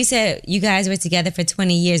interesting. You said you guys were together for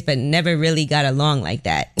 20 years, but never really got along like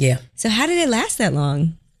that. Yeah. So how did it last that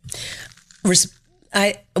long?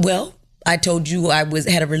 I told you I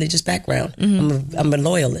had a religious background. I'm a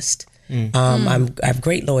loyalist. I have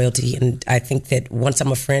great loyalty, and I think that once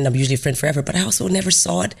I'm a friend, I'm usually a friend forever. But I also never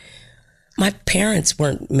saw it. My parents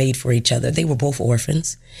weren't made for each other. They were both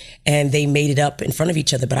orphans, and they made it up in front of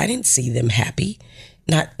each other. But I didn't see them happy.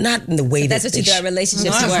 Not in the way that's what you thought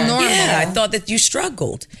relationships were. Yeah, I thought that you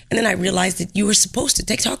struggled. And then I realized that you were supposed to,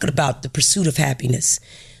 they're talking about the pursuit of happiness.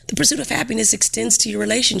 The pursuit of happiness extends to your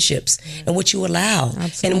relationships and what you allow.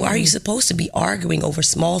 Absolutely. And why are you supposed to be arguing over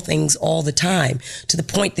small things all the time to the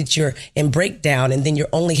point that you're in breakdown and then you're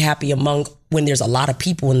only happy when there's a lot of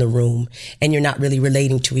people in the room and you're not really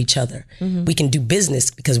relating to each other. We can do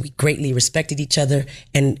business because we greatly respected each other,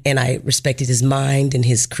 and I respected his mind and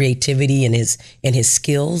his creativity and his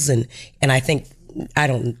skills, and I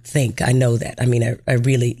know that. I mean, I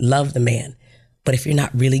really love the man, but if you're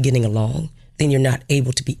not really getting along, then you're not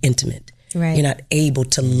able to be intimate. Right. You're not able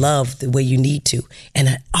to love the way you need to. And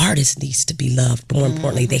an artist needs to be loved. But more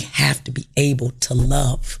importantly, they have to be able to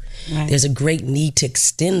love. Right. There's a great need to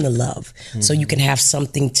extend the love so you can have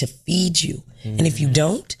something to feed you. And if you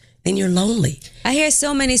don't, then you're lonely. I hear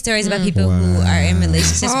so many stories about people who are in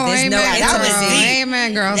relationships. There's no intimacy.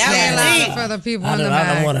 Amen, girls. That was for the people in the back.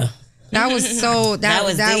 I don't want to. That was so. That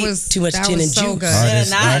was too much gin and so juice. Good.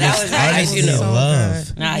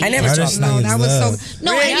 Love. I never talked about it. That was so.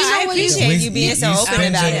 No, and you know I appreciate you being so open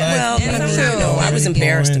about it. Well, I was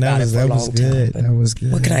embarrassed about it for a long time. That was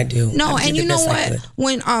good. What can I do? No, and you know what?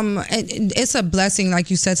 When it's a blessing,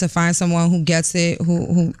 like you said, to find someone who gets it,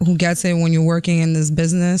 who gets it when you're working in this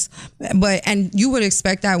business. And you would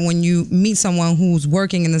expect that when you meet someone who's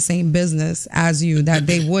working in the same business as you, that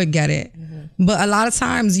they would get it. But a lot of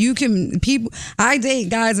times I date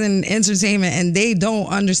guys in entertainment and they don't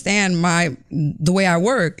understand the way I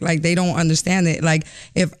work. Like, they don't understand it. Like,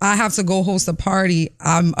 if I have to go host a party,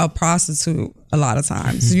 I'm a prostitute a lot of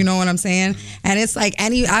times. You know what I'm saying? And it's like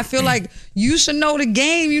I feel like you should know the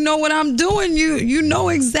game. You know what I'm doing. You know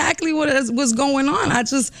exactly what's going on. I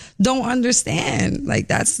just don't understand. Like,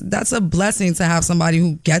 that's a blessing to have somebody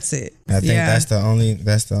who gets it. I think that's the only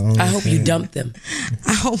I hope you dump them.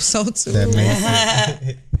 I hope so too.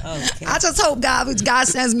 Okay. I just hope God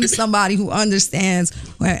sends me somebody who understands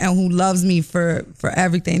and who loves me for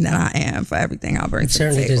everything that I am, for everything I bring to the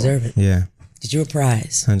table. Certainly deserve it. Yeah. Did you a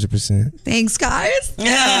prize? 100%. Thanks, guys. No,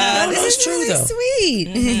 This it's is true really though.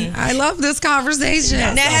 sweet. I love this conversation.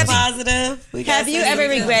 Now, Positive. have you ever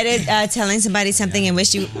regretted telling somebody something and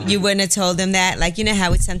wish you wouldn't have told them that? Like, you know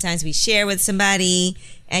how sometimes we share with somebody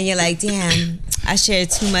and you're like, damn, I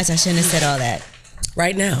shared too much. I shouldn't have said all that.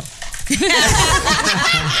 Right now.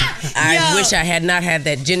 I wish I had not had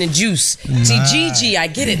that gin and juice. See, Gigi, I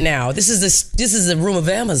get it now. This is a room of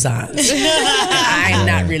Amazon. I'm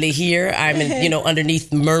not really here. I'm in,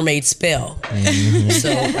 underneath mermaid spell.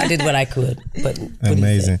 So I did what I could. But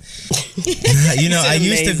amazing.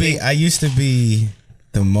 I used to be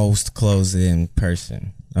the most closed in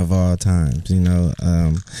person of all times.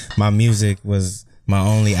 My music was my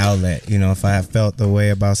only outlet. If I felt the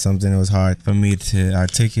way about something, it was hard for me to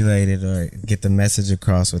articulate it or get the message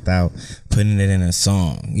across without putting it in a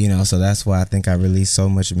song, so that's why I think I released so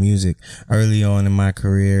much music early on in my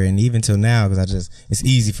career and even till now, because it's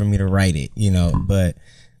easy for me to write it, but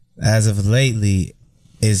as of lately,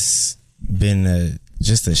 it's been a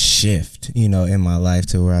just a shift, you know, in my life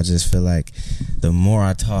to where I just feel like the more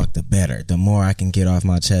I talk, the better. The more I can get off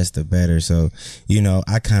my chest, the better. So, you know,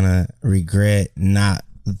 I kind of regret not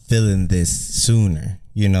feeling this sooner,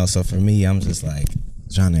 you know. So for me, I'm just like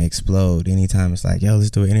trying to explode. Anytime it's like, yo, let's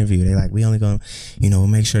do an interview. They like, we only gonna, you know, we'll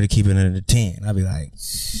make sure to keep it under 10. I'll be like,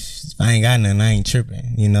 if I ain't got nothing, I ain't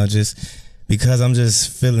tripping, you know, just because I'm just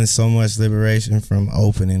feeling so much liberation from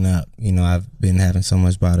opening up. You know, I've been having so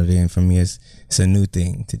much bottled in. For me, it's a new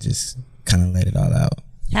thing to just kind of let it all out.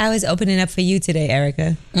 How is opening up for you today,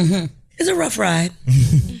 Erika? Mm-hmm. It's a rough ride.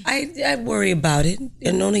 I worry about it,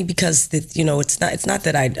 and only because you know, it's not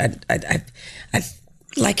that I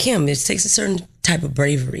like him. It takes a certain type of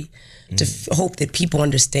bravery to hope that people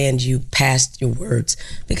understand you past your words,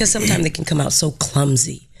 because sometimes they can come out so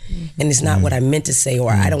clumsy. And it's not what I meant to say,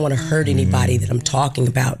 or I don't want to hurt anybody that I'm talking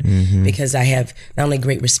about, because I have not only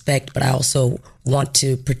great respect, but I also want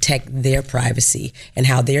to protect their privacy and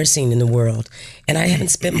how they're seen in the world. And I haven't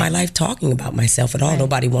spent my life talking about myself at all. Right.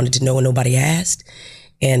 Nobody wanted to know and nobody asked.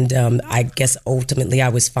 And I guess ultimately I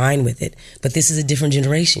was fine with it. But this is a different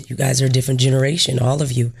generation. You guys are a different generation, all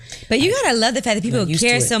of you. But you gotta love the fact that people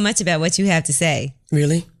care so much about what you have to say.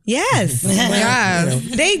 Really? Yes. Well, yes. You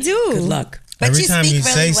know, they do. Good luck. But every time you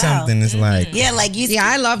say something, it's like, like you.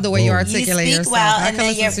 I love the way you articulate you speak yourself. well, and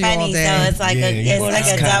then you're funny, so it's like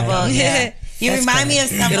a double. Yeah. You remind me of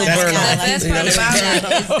something.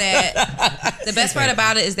 The best part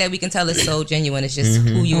about it is that we can tell it's so genuine. It's just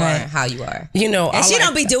who you are and how you are. You know, and she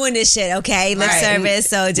don't be doing this shit, okay? Lip service,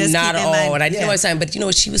 so just not keep at in mind. all. And I know what I'm saying, but you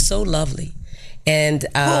know, she was so lovely, and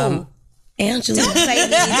Angela. Don't play me.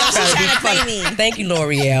 Don't try to play me. Thank you,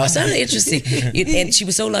 L'Oreal. Sounded interesting. And she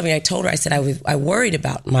was so loving. I told her, I said, I worried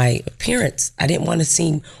about my appearance. I didn't want to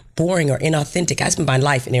seem boring or inauthentic. I spent my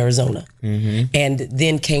life in Arizona and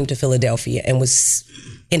then came to Philadelphia and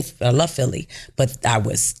I love Philly, but I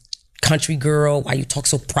was country girl, why you talk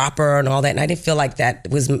so proper and all that. And I didn't feel like that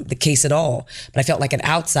was the case at all. But I felt like an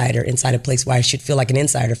outsider inside a place where I should feel like an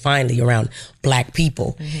insider finally around Black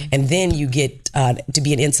people. And then you get to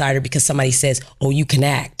be an insider because somebody says, oh, you can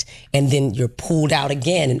act. And then you're pulled out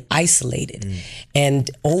again and isolated. And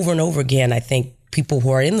over again, I think people who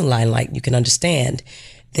are in the limelight, you can understand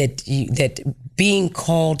that being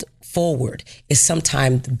called forward is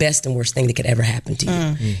sometimes the best and worst thing that could ever happen to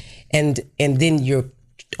you. And then you're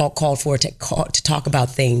all called for to talk about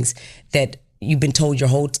things that you've been told your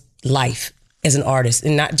whole life as an artist,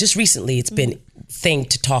 and not just recently. It's been thing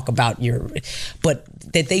to talk about but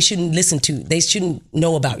that they shouldn't listen to. They shouldn't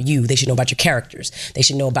know about you. They should know about your characters. They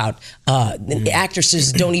should know about the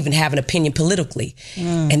actresses don't even have an opinion politically.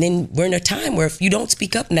 And then we're in a time where if you don't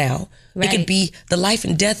speak up now, it could be the life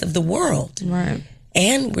and death of the world. Right.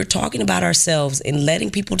 And we're talking about ourselves and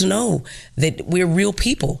letting people to know that we're real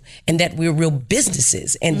people and that we're real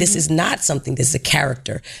businesses. And this is not something that's a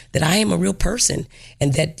character, that I am a real person,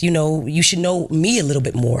 and that, you know, you should know me a little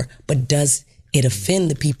bit more. But does it offend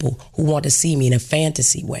the people who want to see me in a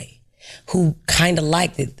fantasy way, who kind of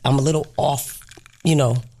like that I'm a little off, you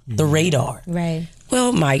know, the radar? Right.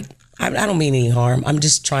 Well, I don't mean any harm. I'm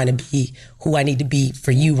just trying to be who I need to be for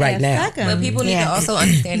you right now. But people need to also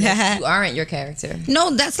understand that you aren't your character. No,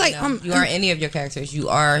 that's like you aren't any of your characters. You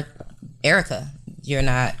are Erika. You're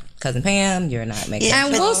not Cousin Pam. You're not Megan.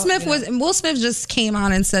 And Will Smith just came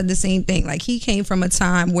out and said the same thing. Like, he came from a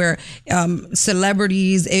time where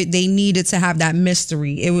celebrities they needed to have that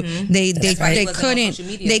mystery. They couldn't.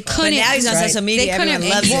 But now he's on social media. Everyone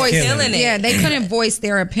loves it. Yeah, they couldn't voice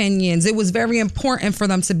their opinions. It was very important for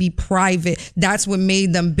them to be private. That's what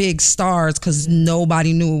made them big stars, because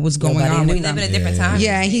nobody knew what was going on with them. We live in a different time.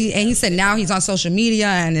 Yeah, and he said now he's on social media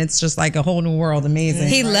and it's just like a whole new world. Amazing.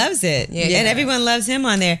 He loves it. And everyone loves him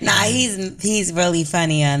on there. Nah, he's really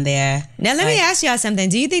funny on there. Now let me ask y'all something.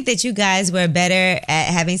 Do you think that you guys were better at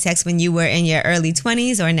having sex when you were in your early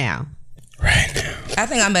 20s or now? Right now. I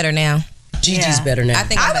think I'm better now. Gigi's better now.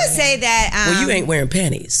 I would say that. Well, you ain't wearing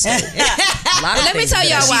panties. So let me tell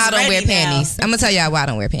y'all why I don't wear panties. I'm gonna tell y'all why I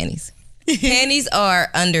don't wear panties. Panties are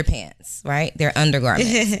underpants, right? They're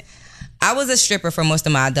undergarments. I was a stripper for most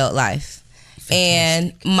of my adult life,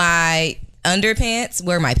 and my underpants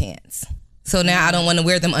were my pants. So now I don't want to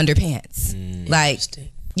wear them underpants. Like,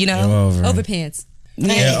 you know, overpants.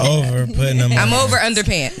 Yeah, over putting them. I'm over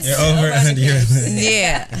underpants. You're over under your.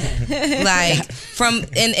 Yeah, like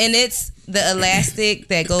and it's the elastic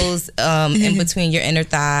that goes in between your inner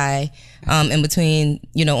thigh, in between,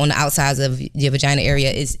 you know, on the outsides of your vagina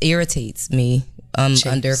area. It irritates me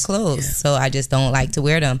under clothes. So I just don't like to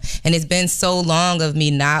wear them. And it's been so long of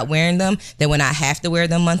me not wearing them that when I have to wear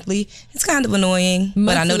them monthly, it's kind of annoying.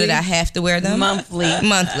 But I know that I have to wear them monthly.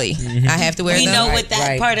 I have to wear them. You know what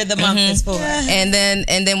that part of the month is for. And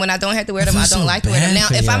then when I don't have to wear them, I don't like to wear them. Now,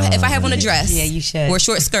 if I have on a dress, you should, or a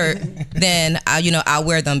short skirt, then I'll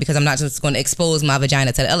wear them because I'm not just going to expose my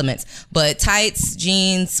vagina to the elements. But tights,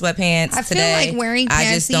 jeans, sweatpants. I feel like wearing panties.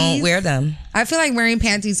 I just don't wear them. I feel like wearing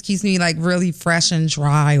panties keeps me like really fresh and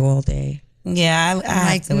dry all day. Yeah,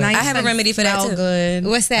 I have a remedy for that too. Good.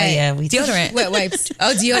 What's that? Oh, yeah, deodorant. Wipes.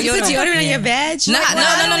 Oh, deodorant on your badge? No.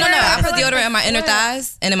 I put deodorant in my inner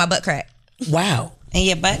thighs and in my butt crack. Wow. And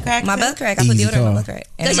your butt crack? My butt crack. I put deodorant in my butt crack.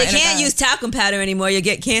 Because you can't use talcum powder anymore. You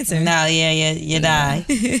get cancer. No, you die.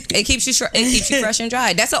 It keeps you fresh and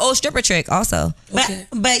dry. That's an old stripper trick also.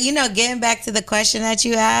 But getting back to the question that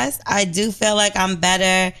you asked, I do feel like I'm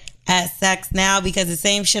better at sex now because the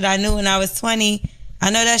same shit I knew when I was 20,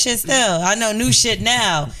 I know that shit still. I know new shit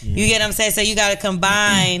now. You get what I'm saying? So you got to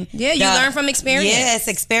combine. Yeah, you learn from experience. Yes,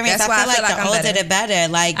 experience. That's I feel like the older the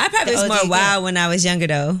better. Like I probably was more wild when I was younger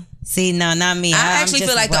though. See, no, not me. I actually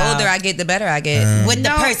feel like the older I get, the better I get. With the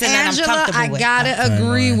person Angela, that I'm comfortable with. I gotta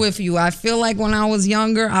agree with you. I feel like when I was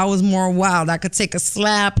younger, I was more wild. I could take a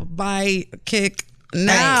slap, bite, a kick.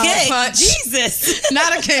 Now, punch. Jesus.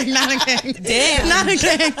 Not a kick. Damn. Not a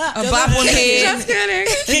kick. A bop on the head. Just kidding.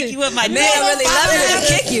 Kick you with my Man, I really love it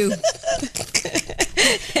to kick you.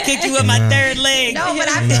 Kick you with my third leg. No, but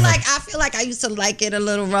I feel like I used to like it a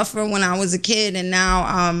little rougher when I was a kid, and now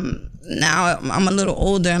I'm a little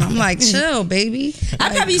older, and I'm like, chill, baby.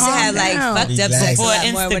 I probably used to have like fucked up support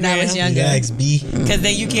more when I was younger. Because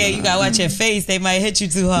then you gotta watch your face. They might hit you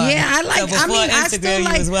too hard. Yeah, I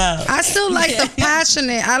still like the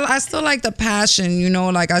passionate. I still like the passion.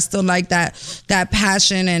 Like I still like that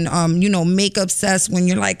passion, and make obsessed when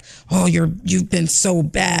you're like, oh, you've been so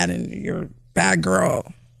bad, and you're a bad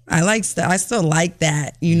girl. I still like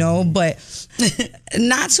that, but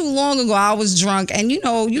not too long ago I was drunk, and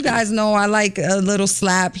you guys know I like a little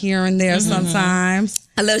slap here and there sometimes.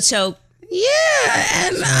 A little choke. Yeah,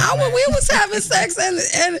 and we was having sex, and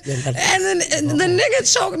then the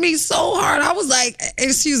nigga choked me so hard. I was like,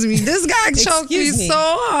 excuse me, this guy choked me so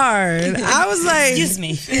hard. I was like, excuse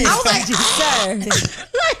me. I was like, sir,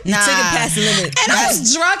 you took it past the limit. And I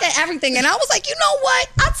was drunk and everything, and I was like, you know what?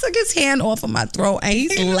 I took his hand off of my throat, and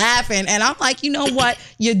he's laughing, and I'm like, you know what?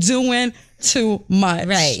 You're doing too much.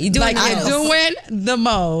 Right. You're doing the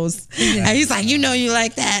most. And he's like, you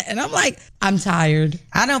like that. And I'm like, I'm tired.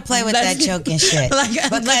 I don't play with that choking shit. Because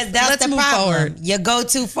that's the problem. Forward. You go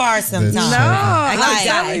too far sometimes. No, I'm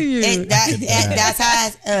telling you. That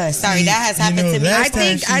has happened to me. I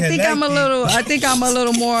think I'm a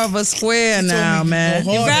little more of a square now, man.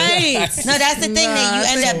 Right. No, that's the thing that you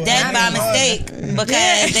end up dead by mistake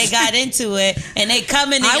because they got into it and they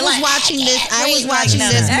come in. I was watching this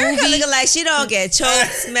movie. Erika looking like she don't get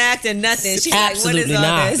choked, smacked, or nothing. She's absolutely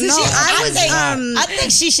like, what is all not. this? I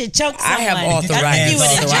think she should choke someone. I have arthritis.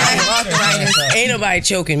 Ain't nobody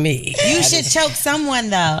choking me. You should choke someone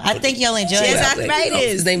though. I think you'll enjoy it.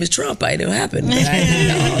 His name is Trump. I know happened.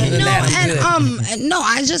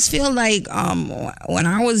 I just feel like when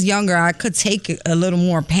I was younger, I could take a little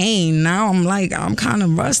more pain. Now I'm kind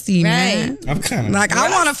of rusty, man. I'm kind of like I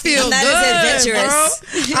want to feel good, bro.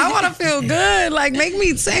 I want to feel good. Like make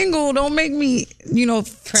me tingle. Don't make me,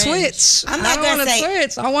 twitch. I'm not gonna say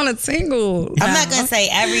twitch. I want to tingle. I'm not gonna say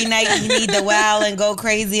every night you need to wow and go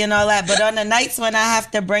crazy and all that, but on the nights when I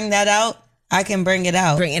have to bring that out, I can bring it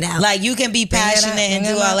out. Like you can be passionate and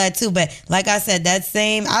do all that too, but like I said, I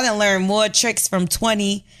done learned more tricks from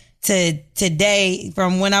 20 to today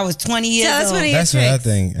from when I was 20 years old. That's what I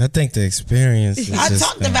think. I think the experience is I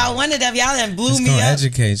talked about one of them. Y'all done blew me up.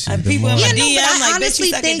 Educate you. And people in my DM, I like, bitch,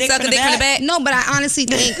 you suck a dick from the back. No, but I honestly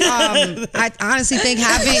think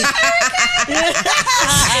having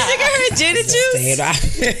her Jenna juice.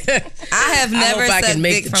 I have never sucked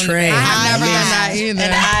dick from the back. I have never done that either.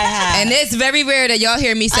 And I have. And it's very rare that y'all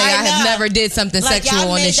hear me say I have never did something sexual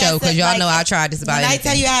on this show because y'all know I tried this about anything. When I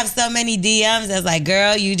tell you I have so many DMs that's like,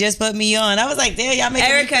 girl, you just put me on. I was like, damn, y'all making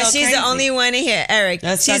Erika, me feel she's crazy. the only one in here. Eric,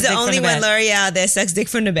 she's the only one L'Oreal that sucks dick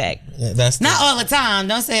from the back. Yeah, that's not all the time.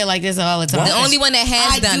 Don't say it like this all the time. The only one that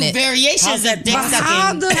has done it. Variations of dick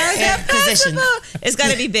sucking position. It's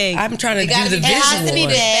got to be big. I'm trying to do the visual. It has to be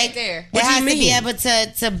big. There. It has to be able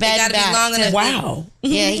to bend back. Wow.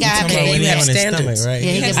 Yeah, he got Talking about when you he have on his standards. stomach, right?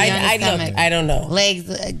 Yeah, he can be on his I stomach. look, I don't know.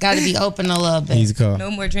 Legs got to be open a little bit. He's called. No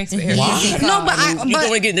more drinks for Eric. No, but You don't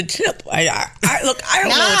want to get in the tip. I look. I don't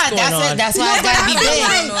know what's going that's on. it. That's why it's got to be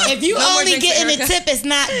big. If you No more only drinks get for in the Erica. tip, it's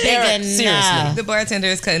not big Eric, enough. seriously. The bartender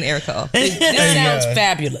is cutting Erica off. This sounds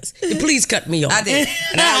fabulous. Please cut me off. I did.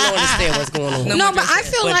 And I don't understand what's going on. No, but I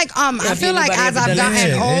feel like I feel like as I've gotten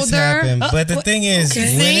It's happened. older, But the thing is, when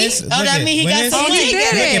it's that mean he got some he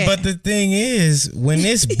did it. But the thing is, when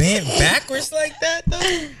it's bent backwards like that, though,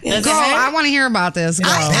 go. I want to hear about this. Go.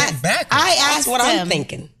 bent backwards. I That's asked what him. I'm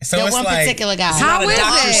thinking. So the it's one like, particular guy. How is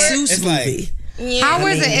Dr. it? Seuss It's like- movie. How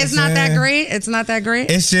is it? It's not that saying? great. It's not that great.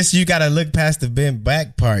 It's just you gotta look past the bent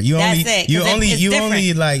back part. You That's only, it, 'cause you it's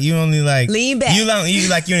only like Lean back.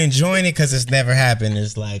 you're enjoying it because it's never happened.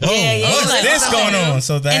 It's like, oh, Yeah, yeah, what's like, this oh, going no. on?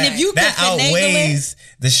 So that And if you that could finagle outweighs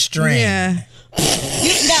the strain. Yeah. No,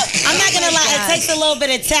 I'm not gonna lie. It takes a little bit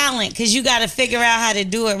of talent because you got to figure out how to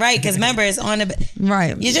do it right. Because remember, it's on the.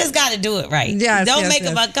 Right. You just got to do it right. Yes, Don't yes, make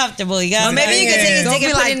yes. them uncomfortable. You got. Or maybe you can take a Don't dick be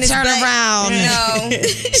and put it like in his turn butt. around. No.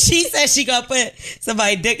 She said she gonna put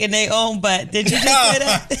somebody dick in their own butt. Did you just say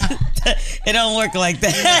that? It don't work like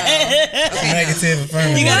that. Negative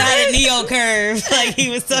affirmative. You gotta have a neo curve, like he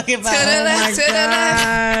was talking about. To the left, to the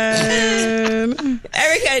left.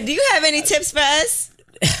 Erica, do you have any tips for us?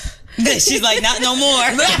 She's like, not no more.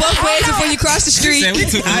 Both ways before you cross the street. We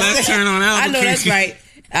took a left turn on I know that's Albuquerque. right.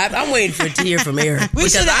 I'm waiting for it to hear from Eric We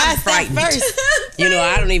because should have I'm asked that frightened. first, You know,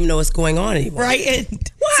 I don't even know what's going on anymore. right? And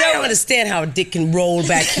I don't understand how a dick can roll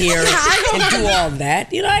back here and do all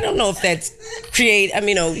that. You know, I don't know if that's create. I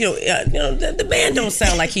mean, the man don't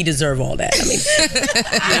sound like he deserve all that. I mean,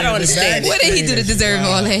 I don't understand. What did he do to deserve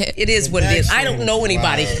all that? It is what it is. I don't know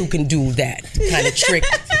anybody who can do that kind of trick.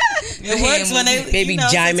 it works when they Maybe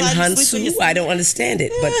Jaimin Hansu. I don't understand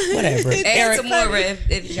it, but whatever. Eric,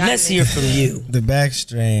 let's hear from you. The back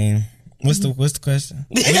strain. What's the question?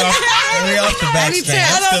 We off the back strain.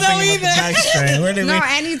 I'm still thinking about the back strain. Where did No, we?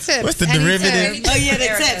 any tips? What's the Any derivative? tips? Oh yeah, the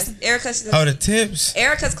tips. Erica's Oh, the tips.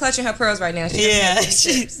 Erica's clutching her pearls right now. Yeah. No, The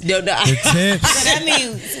tips. That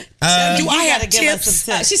means do I gotta have give us tips?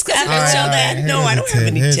 some tips. She's going to All right, tell all that. right. No, Here's I a don't have tip.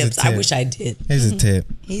 any Here's a tips. I tip. wish I did. Here's a tip.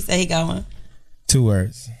 He said he got one. 2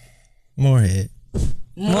 words. More head.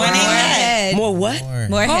 Morning head. More what?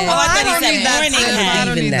 More Oh, head. I thought don't he need said that morning tip. I head.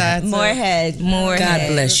 don't Even need that. that. More head. More God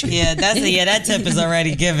head. bless you. Yeah, that tip is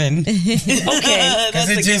already given. Okay. Because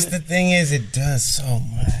it just, the thing is, it does so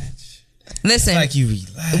much. Listen, Like you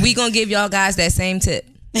relax. we gonna give y'all guys that same tip.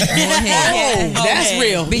 Oh, that's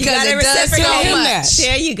real. Because gotta it does so reciprocate him much. that.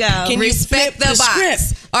 There you go. Can you Respect flip the box.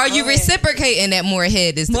 script? Are you reciprocating that more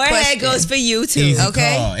head? Is the More question. head goes for you too. Easy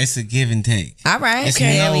Okay. call. It's a give and take. All right. It's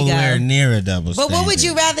Okay. There we go. nowhere near a double But what would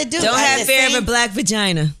you standard. rather do? Don't At have the fear of a same- black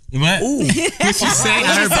vagina. What? What you say?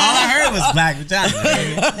 All I heard was black vagina. What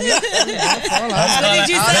did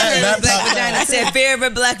you say? I said fear of a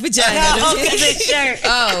black vagina. Oh, because it's shirt.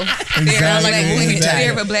 Oh, Exactly.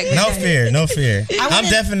 fear of a black No vagina. fear, no fear. I'm wouldn't-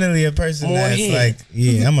 definitely a person More that's head. like,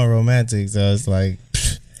 yeah, I'm a romantic, so it's like,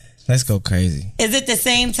 pfft, let's go crazy. Is it the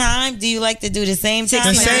same time? Do you like to do the same time?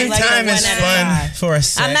 The Or same like time one is at a fun time? for a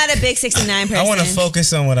sec. I'm not a big 69 person. I want to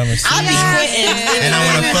focus on what I'm I'll achieving, be quitting. and I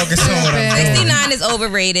want to focus on what I'm doing. 69 is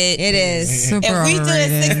overrated. It is. Super If we do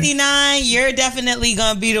overrated. a 69, you're definitely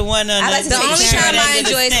gonna be the one on I like the to The take only Sure, time I end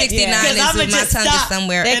of the enjoy stick. 69 'Cause is I'ma when my just tongue is stop.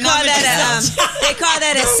 somewhere. They And call I'ma that just they call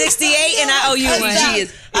that a 68, and I owe you one.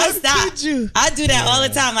 I stop. I do that all the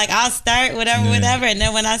time. Like I'll start whatever, and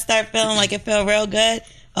then when I start feeling like it feel real good,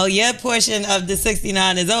 oh, your portion of the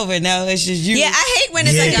 69 is over. Now it's just you. Yeah, I hate when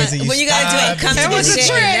it's Yeah, like 'cause a, you when you gotta do it stop. comfortable. It was a shit.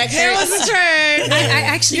 trick. It was a trick. I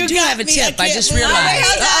actually do got have a me. tip. I I can't just believe-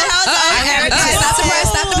 realized. I have a tip. Stop the press.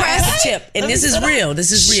 Stop the I have press. a tip, and this is real.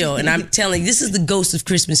 This is real, and I'm telling you, this is the ghost of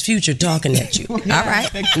Christmas future talking at you. All right.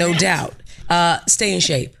 No doubt. Stay in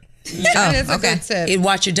shape. Oh, It's a okay. good tip. And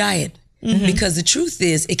watch your diet. Because the truth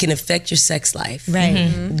is, it can affect your sex life.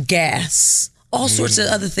 Right. Gas. All sorts of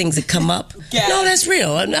other things that come up. No, that's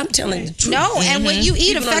real. I'm telling you the truth. No, and when you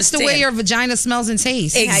eat People affects the way understand. your vagina smells and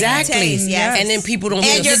tastes. Exactly. taste, yes. And then people don't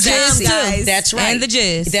And feel your the cum, sexy. guys. That's right. And the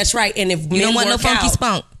jizz. That's right. And if You men don't want no work funky out,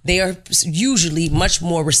 spunk. they are usually much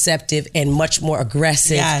more receptive and much more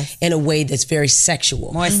aggressive Yes. in a way that's very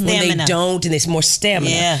sexual. More When they stamina. don't, and it's more stamina.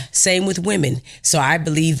 Yeah. Same with women. So I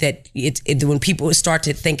believe that when people start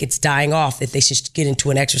to think it's dying off, that they should get into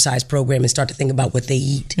an exercise program and start to think about what they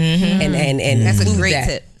eat and That's a include great that.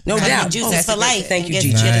 tip. No doubt. Juices for life. Thank you, Get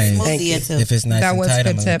Gigi. you the Nice. smoothie or two. If it's nice That and was tight, good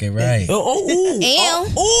I'm gonna tip. get right. What song is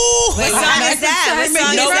that? What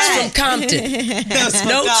song is Notes that? from Compton. Notes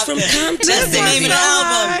from Compton. That's the name of the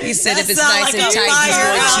album. He said That if it's sound nice like and a tight,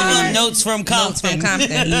 fire he's album. going Notes from Notes Compton. from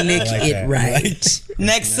Compton. to lick like it that. right.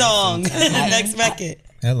 Next song. Next record.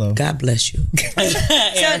 Hello. God bless you.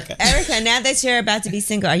 So, Erica, now that you're about to be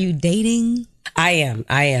single, are you dating? I am.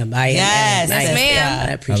 Yes, I am. ma'am.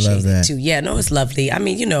 I appreciate I love that. it too. Yeah, no, it's lovely. I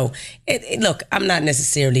mean, look, I'm not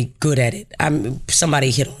necessarily good at it.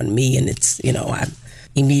 Somebody hit on me, and it's, I'm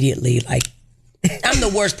immediately like, I'm the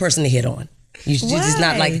worst person to hit on. It's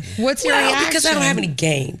not like, What's your reaction? because I don't have any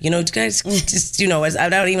game. Guys, just I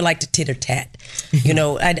don't even like to titter tat.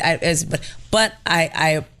 But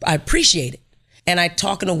I appreciate it. And I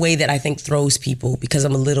talk in a way that I think throws people because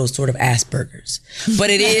I'm a little sort of Asperger's. But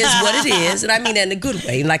it is what it is, and I mean that in a good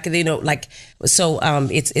way.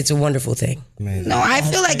 It's a wonderful thing. No, I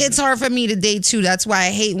feel like it's hard for me to date too. That's why I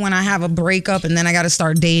hate when I have a breakup and then I got to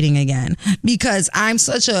start dating again, because I'm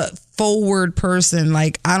such a forward person.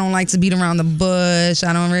 Like, I don't like to beat around the bush.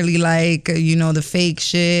 I don't really like, the fake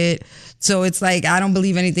shit. So it's like, I don't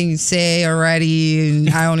believe anything you say already, and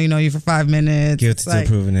I only know you for 5 minutes. Guilty till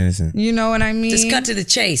proven innocent. You know what I mean? Just cut to the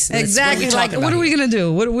chase. That's Exactly. what we're Like, talking what are about we here. gonna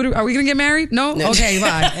do? What are we gonna get married? No. Okay,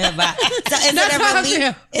 bye. Yeah, bye. So is That's how I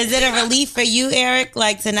feel. is it a relief for you, Eric,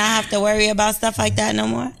 like to not have to worry about stuff like that no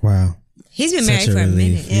more? Wow. He's been Such married for a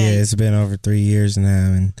relief. minute. Yeah, it's been over 3 years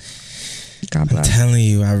now, and God I'm bless. telling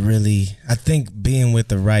you, I think being with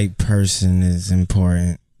the right person is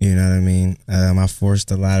important. You know what I mean? I forced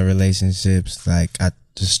a lot of relationships. Like, I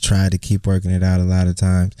just tried to keep working it out a lot of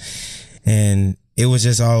times. And it was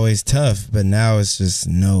just always tough. But now it's just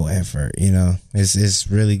no effort, It's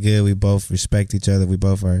really good. We both respect each other. We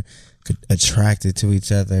both are attracted to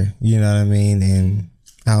each other. You know what I mean? And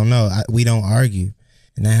I don't know. We don't argue.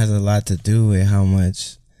 And that has a lot to do with how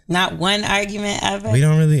much. Not one argument ever? We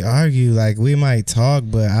don't really argue. Like, we might talk,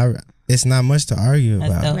 but it's not much to argue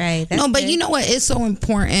about. dope. Right. No, but you know what? It's so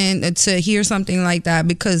important to hear something like that,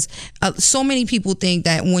 because so many people think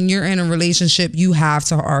that when you're in a relationship, you have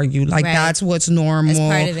to argue. Like, Right. that's what's normal. That's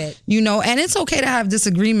part of it. And it's okay to have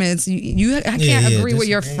disagreements. I can't Yeah, agree with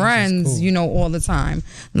your disagreements is friends, cool. all the time.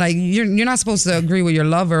 Like, you're not supposed to agree with your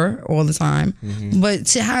lover all the time. Mm-hmm. But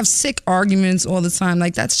to have sick arguments all the time,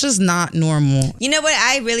 like, that's just not normal. You know what?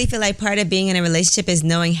 I really feel like part of being in a relationship is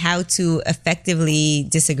knowing how to effectively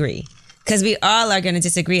disagree. Because we all are going to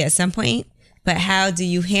disagree at some point, but how do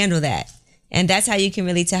you handle that? And that's how you can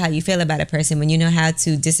really tell how you feel about a person, when you know how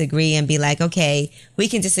to disagree and be like, okay, we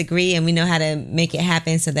can disagree and we know how to make it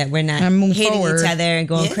happen so that we're not And move hating forward. each other and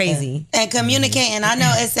going Yeah. crazy. And communicating. I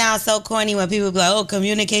know it sounds so corny when people be like, oh,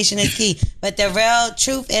 communication is key. But the real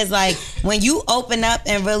truth is, like, when you open up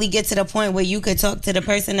and really get to the point where you could talk to the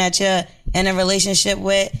person that you're in a relationship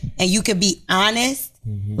with and you could be honest,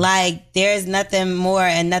 like, there's nothing more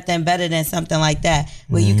and nothing better than something like that,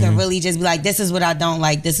 where you can really just be like, this is what I don't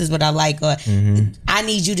like, this is what I like, or I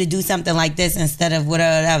need you to do something like this instead of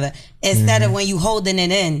whatever. Instead of when you holding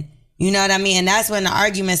it in. You know what I mean? And that's when the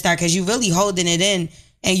arguments start, because you really holding it in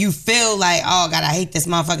and you feel like, oh God, I hate this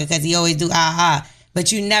motherfucker because he always do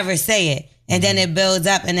but you never say it. And then it builds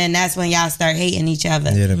up, and then that's when y'all start hating each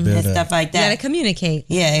other Yeah, to build and up. stuff like You got to that. communicate.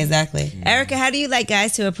 Yeah, exactly. Erica, how do you like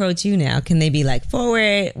guys to approach you now? Can they be like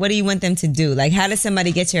forward? What do you want them to do? Like, how does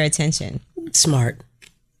somebody get your attention? Smart.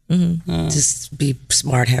 Just be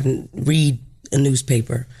smart. Read a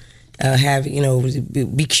newspaper.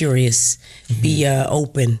 Be curious. Be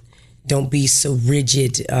open. Don't be so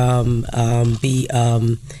rigid. Be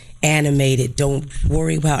animated. Don't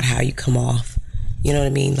worry about how you come off. You know what I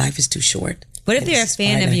mean? Life is too short. What if And they're a it's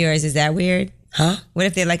fan of finite. yours? Is that weird? Huh? What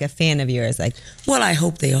if they're like a fan of yours? Like, Well, I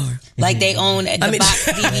hope they are. Like they own the box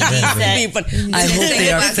DVD set. But I hope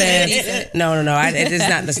they are fans. No.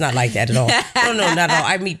 It's not like that at all. No, not at all.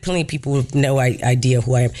 I meet plenty of people with no idea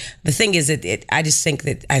who I am. The thing is that I think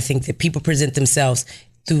that people present themselves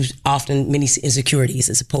through often many insecurities,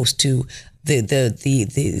 as opposed to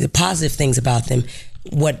the positive things about them.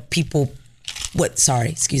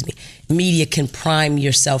 Media can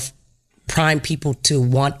prime people to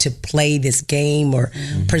want to play this game or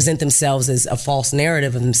present themselves as a false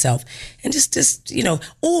narrative of themselves, and just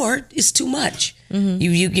or it's too much.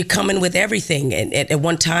 You come in with everything at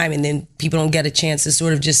one time, and then people don't get a chance to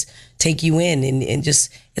sort of just take you in, and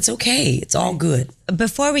just, it's okay. It's all good.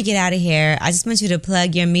 before we get out of here, I just want you to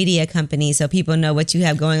plug your media company so people know what you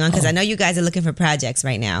have going on, because I know you guys are looking for projects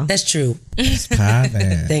right now. That's true.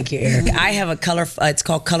 Poppin'. Thank you, Eric. I have a it's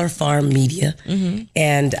called Color Farm Media.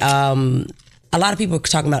 And a lot of people are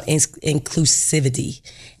talking about inclusivity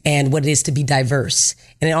and what it is to be diverse.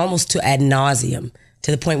 and almost to ad nauseum,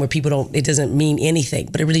 to the point where it doesn't mean anything,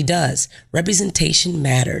 but it really does. Representation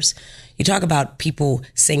matters. You talk about people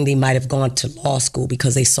saying they might have gone to law school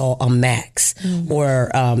because they saw a Max,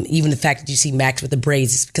 or even the fact that you see Max with the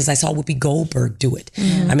braids is because I saw Whoopi Goldberg do it.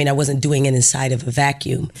 I mean, I wasn't doing it inside of a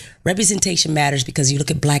vacuum. Representation matters because you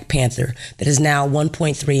look at Black Panther that is now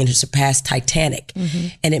 1.3 and has surpassed Titanic.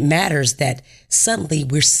 And it matters that suddenly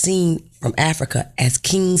we're seen from Africa as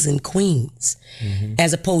kings and queens,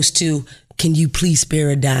 as opposed to, can you please spare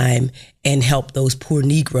a dime and help those poor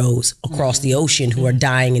Negroes across the ocean who are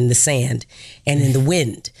dying in the sand and in the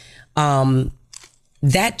wind?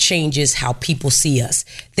 That changes how people see us.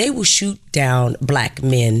 They will shoot down Black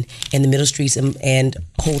men in the middle streets and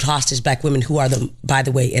hold hostage Black women who are, by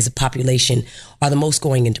the way, as a population, are the most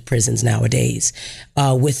going into prisons nowadays,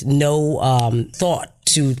 with no thought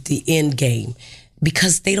to the end game,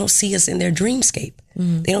 because they don't see us in their dreamscape.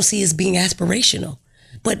 They don't see us being aspirational.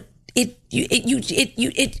 But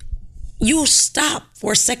you'll stop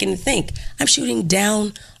for a second and think, I'm shooting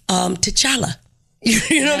down T'Challa.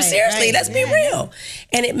 You know, seriously, let's be real.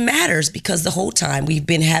 And it matters because the whole time we've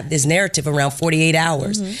been have this narrative around 48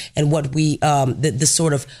 hours and what we, the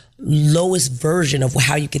sort of lowest version of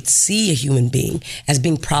how you could see a human being as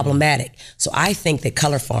being problematic. So I think that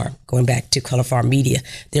Color Farm, going back to Color Farm Media,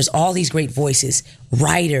 there's all these great voices,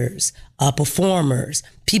 writers, performers,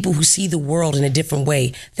 people who see the world in a different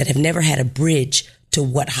way that have never had a bridge to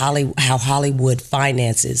how Hollywood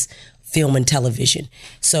finances film and television.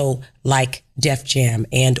 So like Def Jam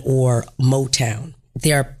and or Motown,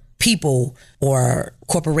 there are people or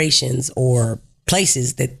corporations or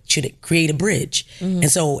places that should create a bridge.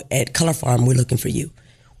 And so at Color Farm, we're looking for you.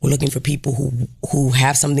 We're looking for people who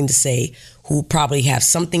have something to say, who probably have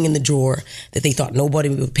something in the drawer that they thought nobody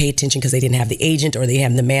would pay attention because they didn't have the agent or they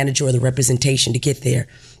have the manager or the representation to get there.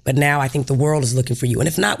 But now I think the world is looking for you. And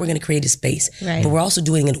if not, we're going to create a space. Right. But we're also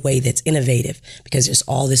doing it in a way that's innovative because there's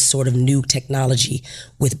all this sort of new technology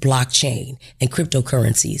with blockchain and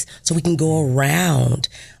cryptocurrencies. So we can go around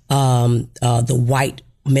the white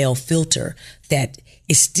male filter that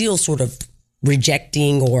is still sort of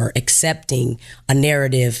rejecting or accepting a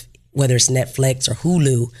narrative, whether it's Netflix or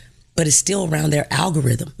Hulu, but it's still around their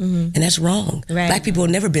algorithm. And that's wrong. Right. Black people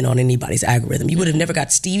have never been on anybody's algorithm. You would have never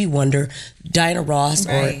got Stevie Wonder, Diana Ross,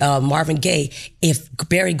 or Marvin Gaye if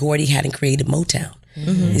Berry Gordy hadn't created Motown.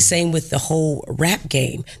 The same with the whole rap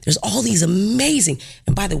game. There's all these amazing,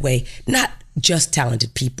 and by the way, not just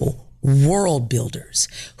talented people, world builders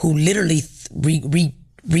who literally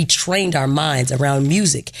retrained our minds around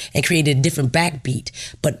music and created a different backbeat.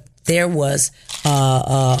 But there was,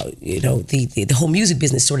 the whole music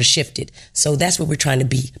business sort of shifted. So that's what we're trying to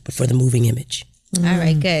be, but for the moving image. All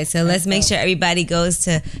right, good. So let's make sure everybody goes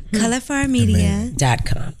to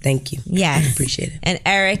colorfarmmedia.com. Thank you. Yes. I appreciate it. And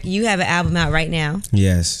Eric, you have an album out right now.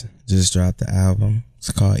 Yes, just dropped the album.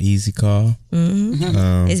 It's called Easy Call.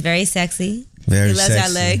 It's very sexy. Very he loves sexy. our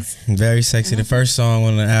legs. Very sexy. The first song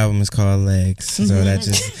on the album is called Legs. So that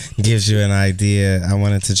just gives you an idea. I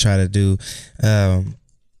wanted to try to do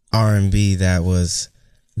R&B that was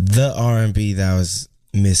the R&B that was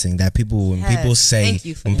missing. That when people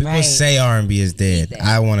say R&B is dead,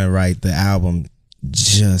 I want to write the album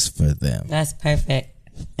just for them. That's perfect.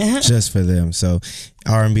 Just for them. So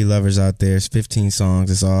R&B lovers out there, it's 15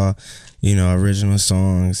 songs. It's all, original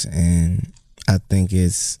songs, and I think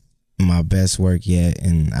it's my best work yet,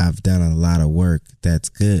 and I've done a lot of work that's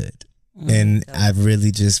good. And I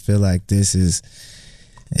really just feel like it's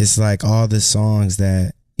like all the songs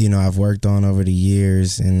that I've worked on over the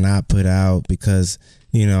years and not put out because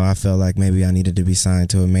I felt like maybe I needed to be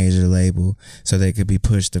signed to a major label so they could be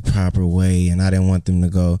pushed the proper way, and I didn't want them to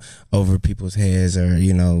go over people's heads or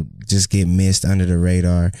just get missed under the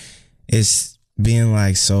radar. It's being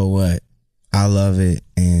like, so what? I love it,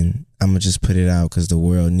 and I'm going to just put it out because the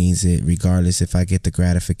world needs it, regardless if I get the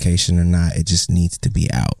gratification or not. It just needs to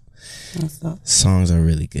be out. Songs are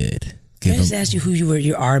really good. Can I just ask you who you were,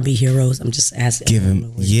 your R&B heroes? I'm just asking.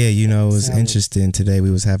 It was interesting. Today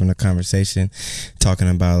we was having a conversation talking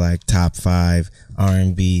about like top 5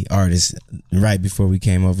 R&B artists right before we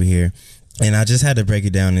came over here. And I just had to break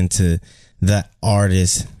it down into the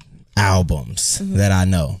artist albums that I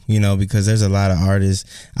know, because there's a lot of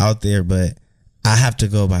artists out there, but I have to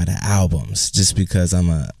go by the albums just because I'm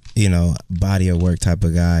a, body of work type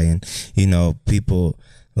of guy. And, people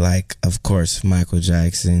like, of course, Michael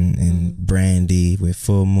Jackson and Brandy with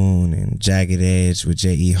Full Moon and Jagged Edge with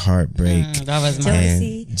J.E. Heartbreak. That was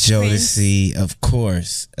and Jodeci, of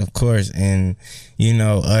course. And,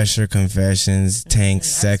 Usher, Confessions, Tank,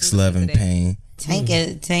 Sex, Love, and Pain.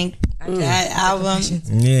 Tank. That album.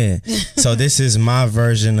 Yeah. So this is my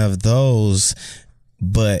version of those,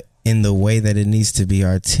 but in the way that it needs to be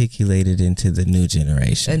articulated into the new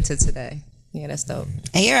generation. Into today. Yeah, that's dope.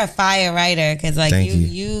 And you're a fire writer because like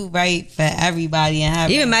you write for everybody and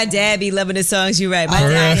have Even my dad be loving the songs you write. my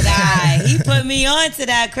dad, he put me on to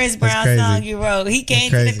that Chris Brown song you wrote. He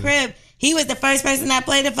came to the crib. He was the first person that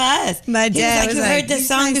played it for us. My dad was like, you heard this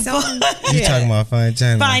song before? You talking about Fine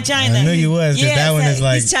China? Fine China. I knew you was because that one is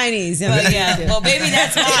like he's Chinese. Well, yeah. Well, maybe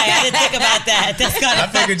that's why I didn't think about that. That's kind of.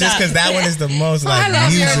 I figured just because that one is the most like I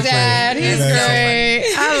love musical. your dad. He's great.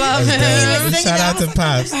 I love him. Shout out to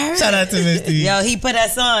Pops. Shout out to Misty. Yo, he put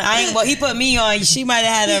us on. He put me on. She might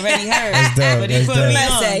have had already heard. That's dope. But he put me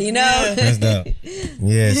on. You know. That's dope.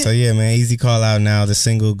 Yeah, so yeah, man, easy call out now. The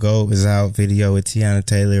single "Goat" is out. Video with Tiana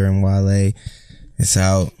Taylor and Wale. It's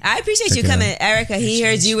out. I appreciate you coming, Erica. He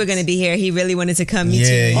heard you were going to be here. He really wanted to come meet you.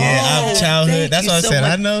 Yeah, childhood. That's what I said.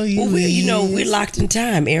 Much. I know you. Well, we're locked in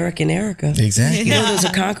time, Eric and Erica. Exactly. You know, there's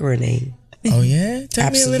a conqueror name. Oh yeah, tell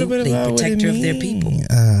Absolutely. me a little bit about Protector what it of their means. people.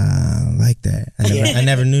 Like that. I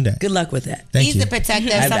never knew that. Good luck with that. Thank He's you. the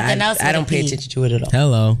protector of something else. I don't pay attention to it at all.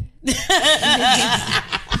 Hello.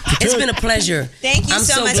 It's been a pleasure. Thank you I'm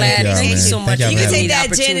so much. glad. Thank Thank you, you so man. much. Thank You y'all can for take having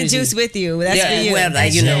that gin and juice with you. That's for you. Well,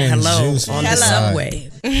 Gin and hello juice on the was subway.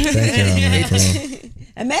 Thank you.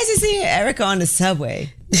 Imagine seeing Erica on the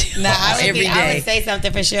subway. Nah, I Every day. would say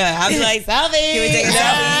something for sure. I'd be like, Selfie. Can we take a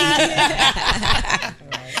selfie?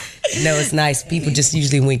 No, it's nice. People just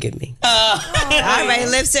usually wink at me. All right,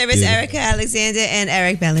 lip service, Erika Alexander and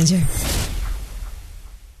Eric Bellinger.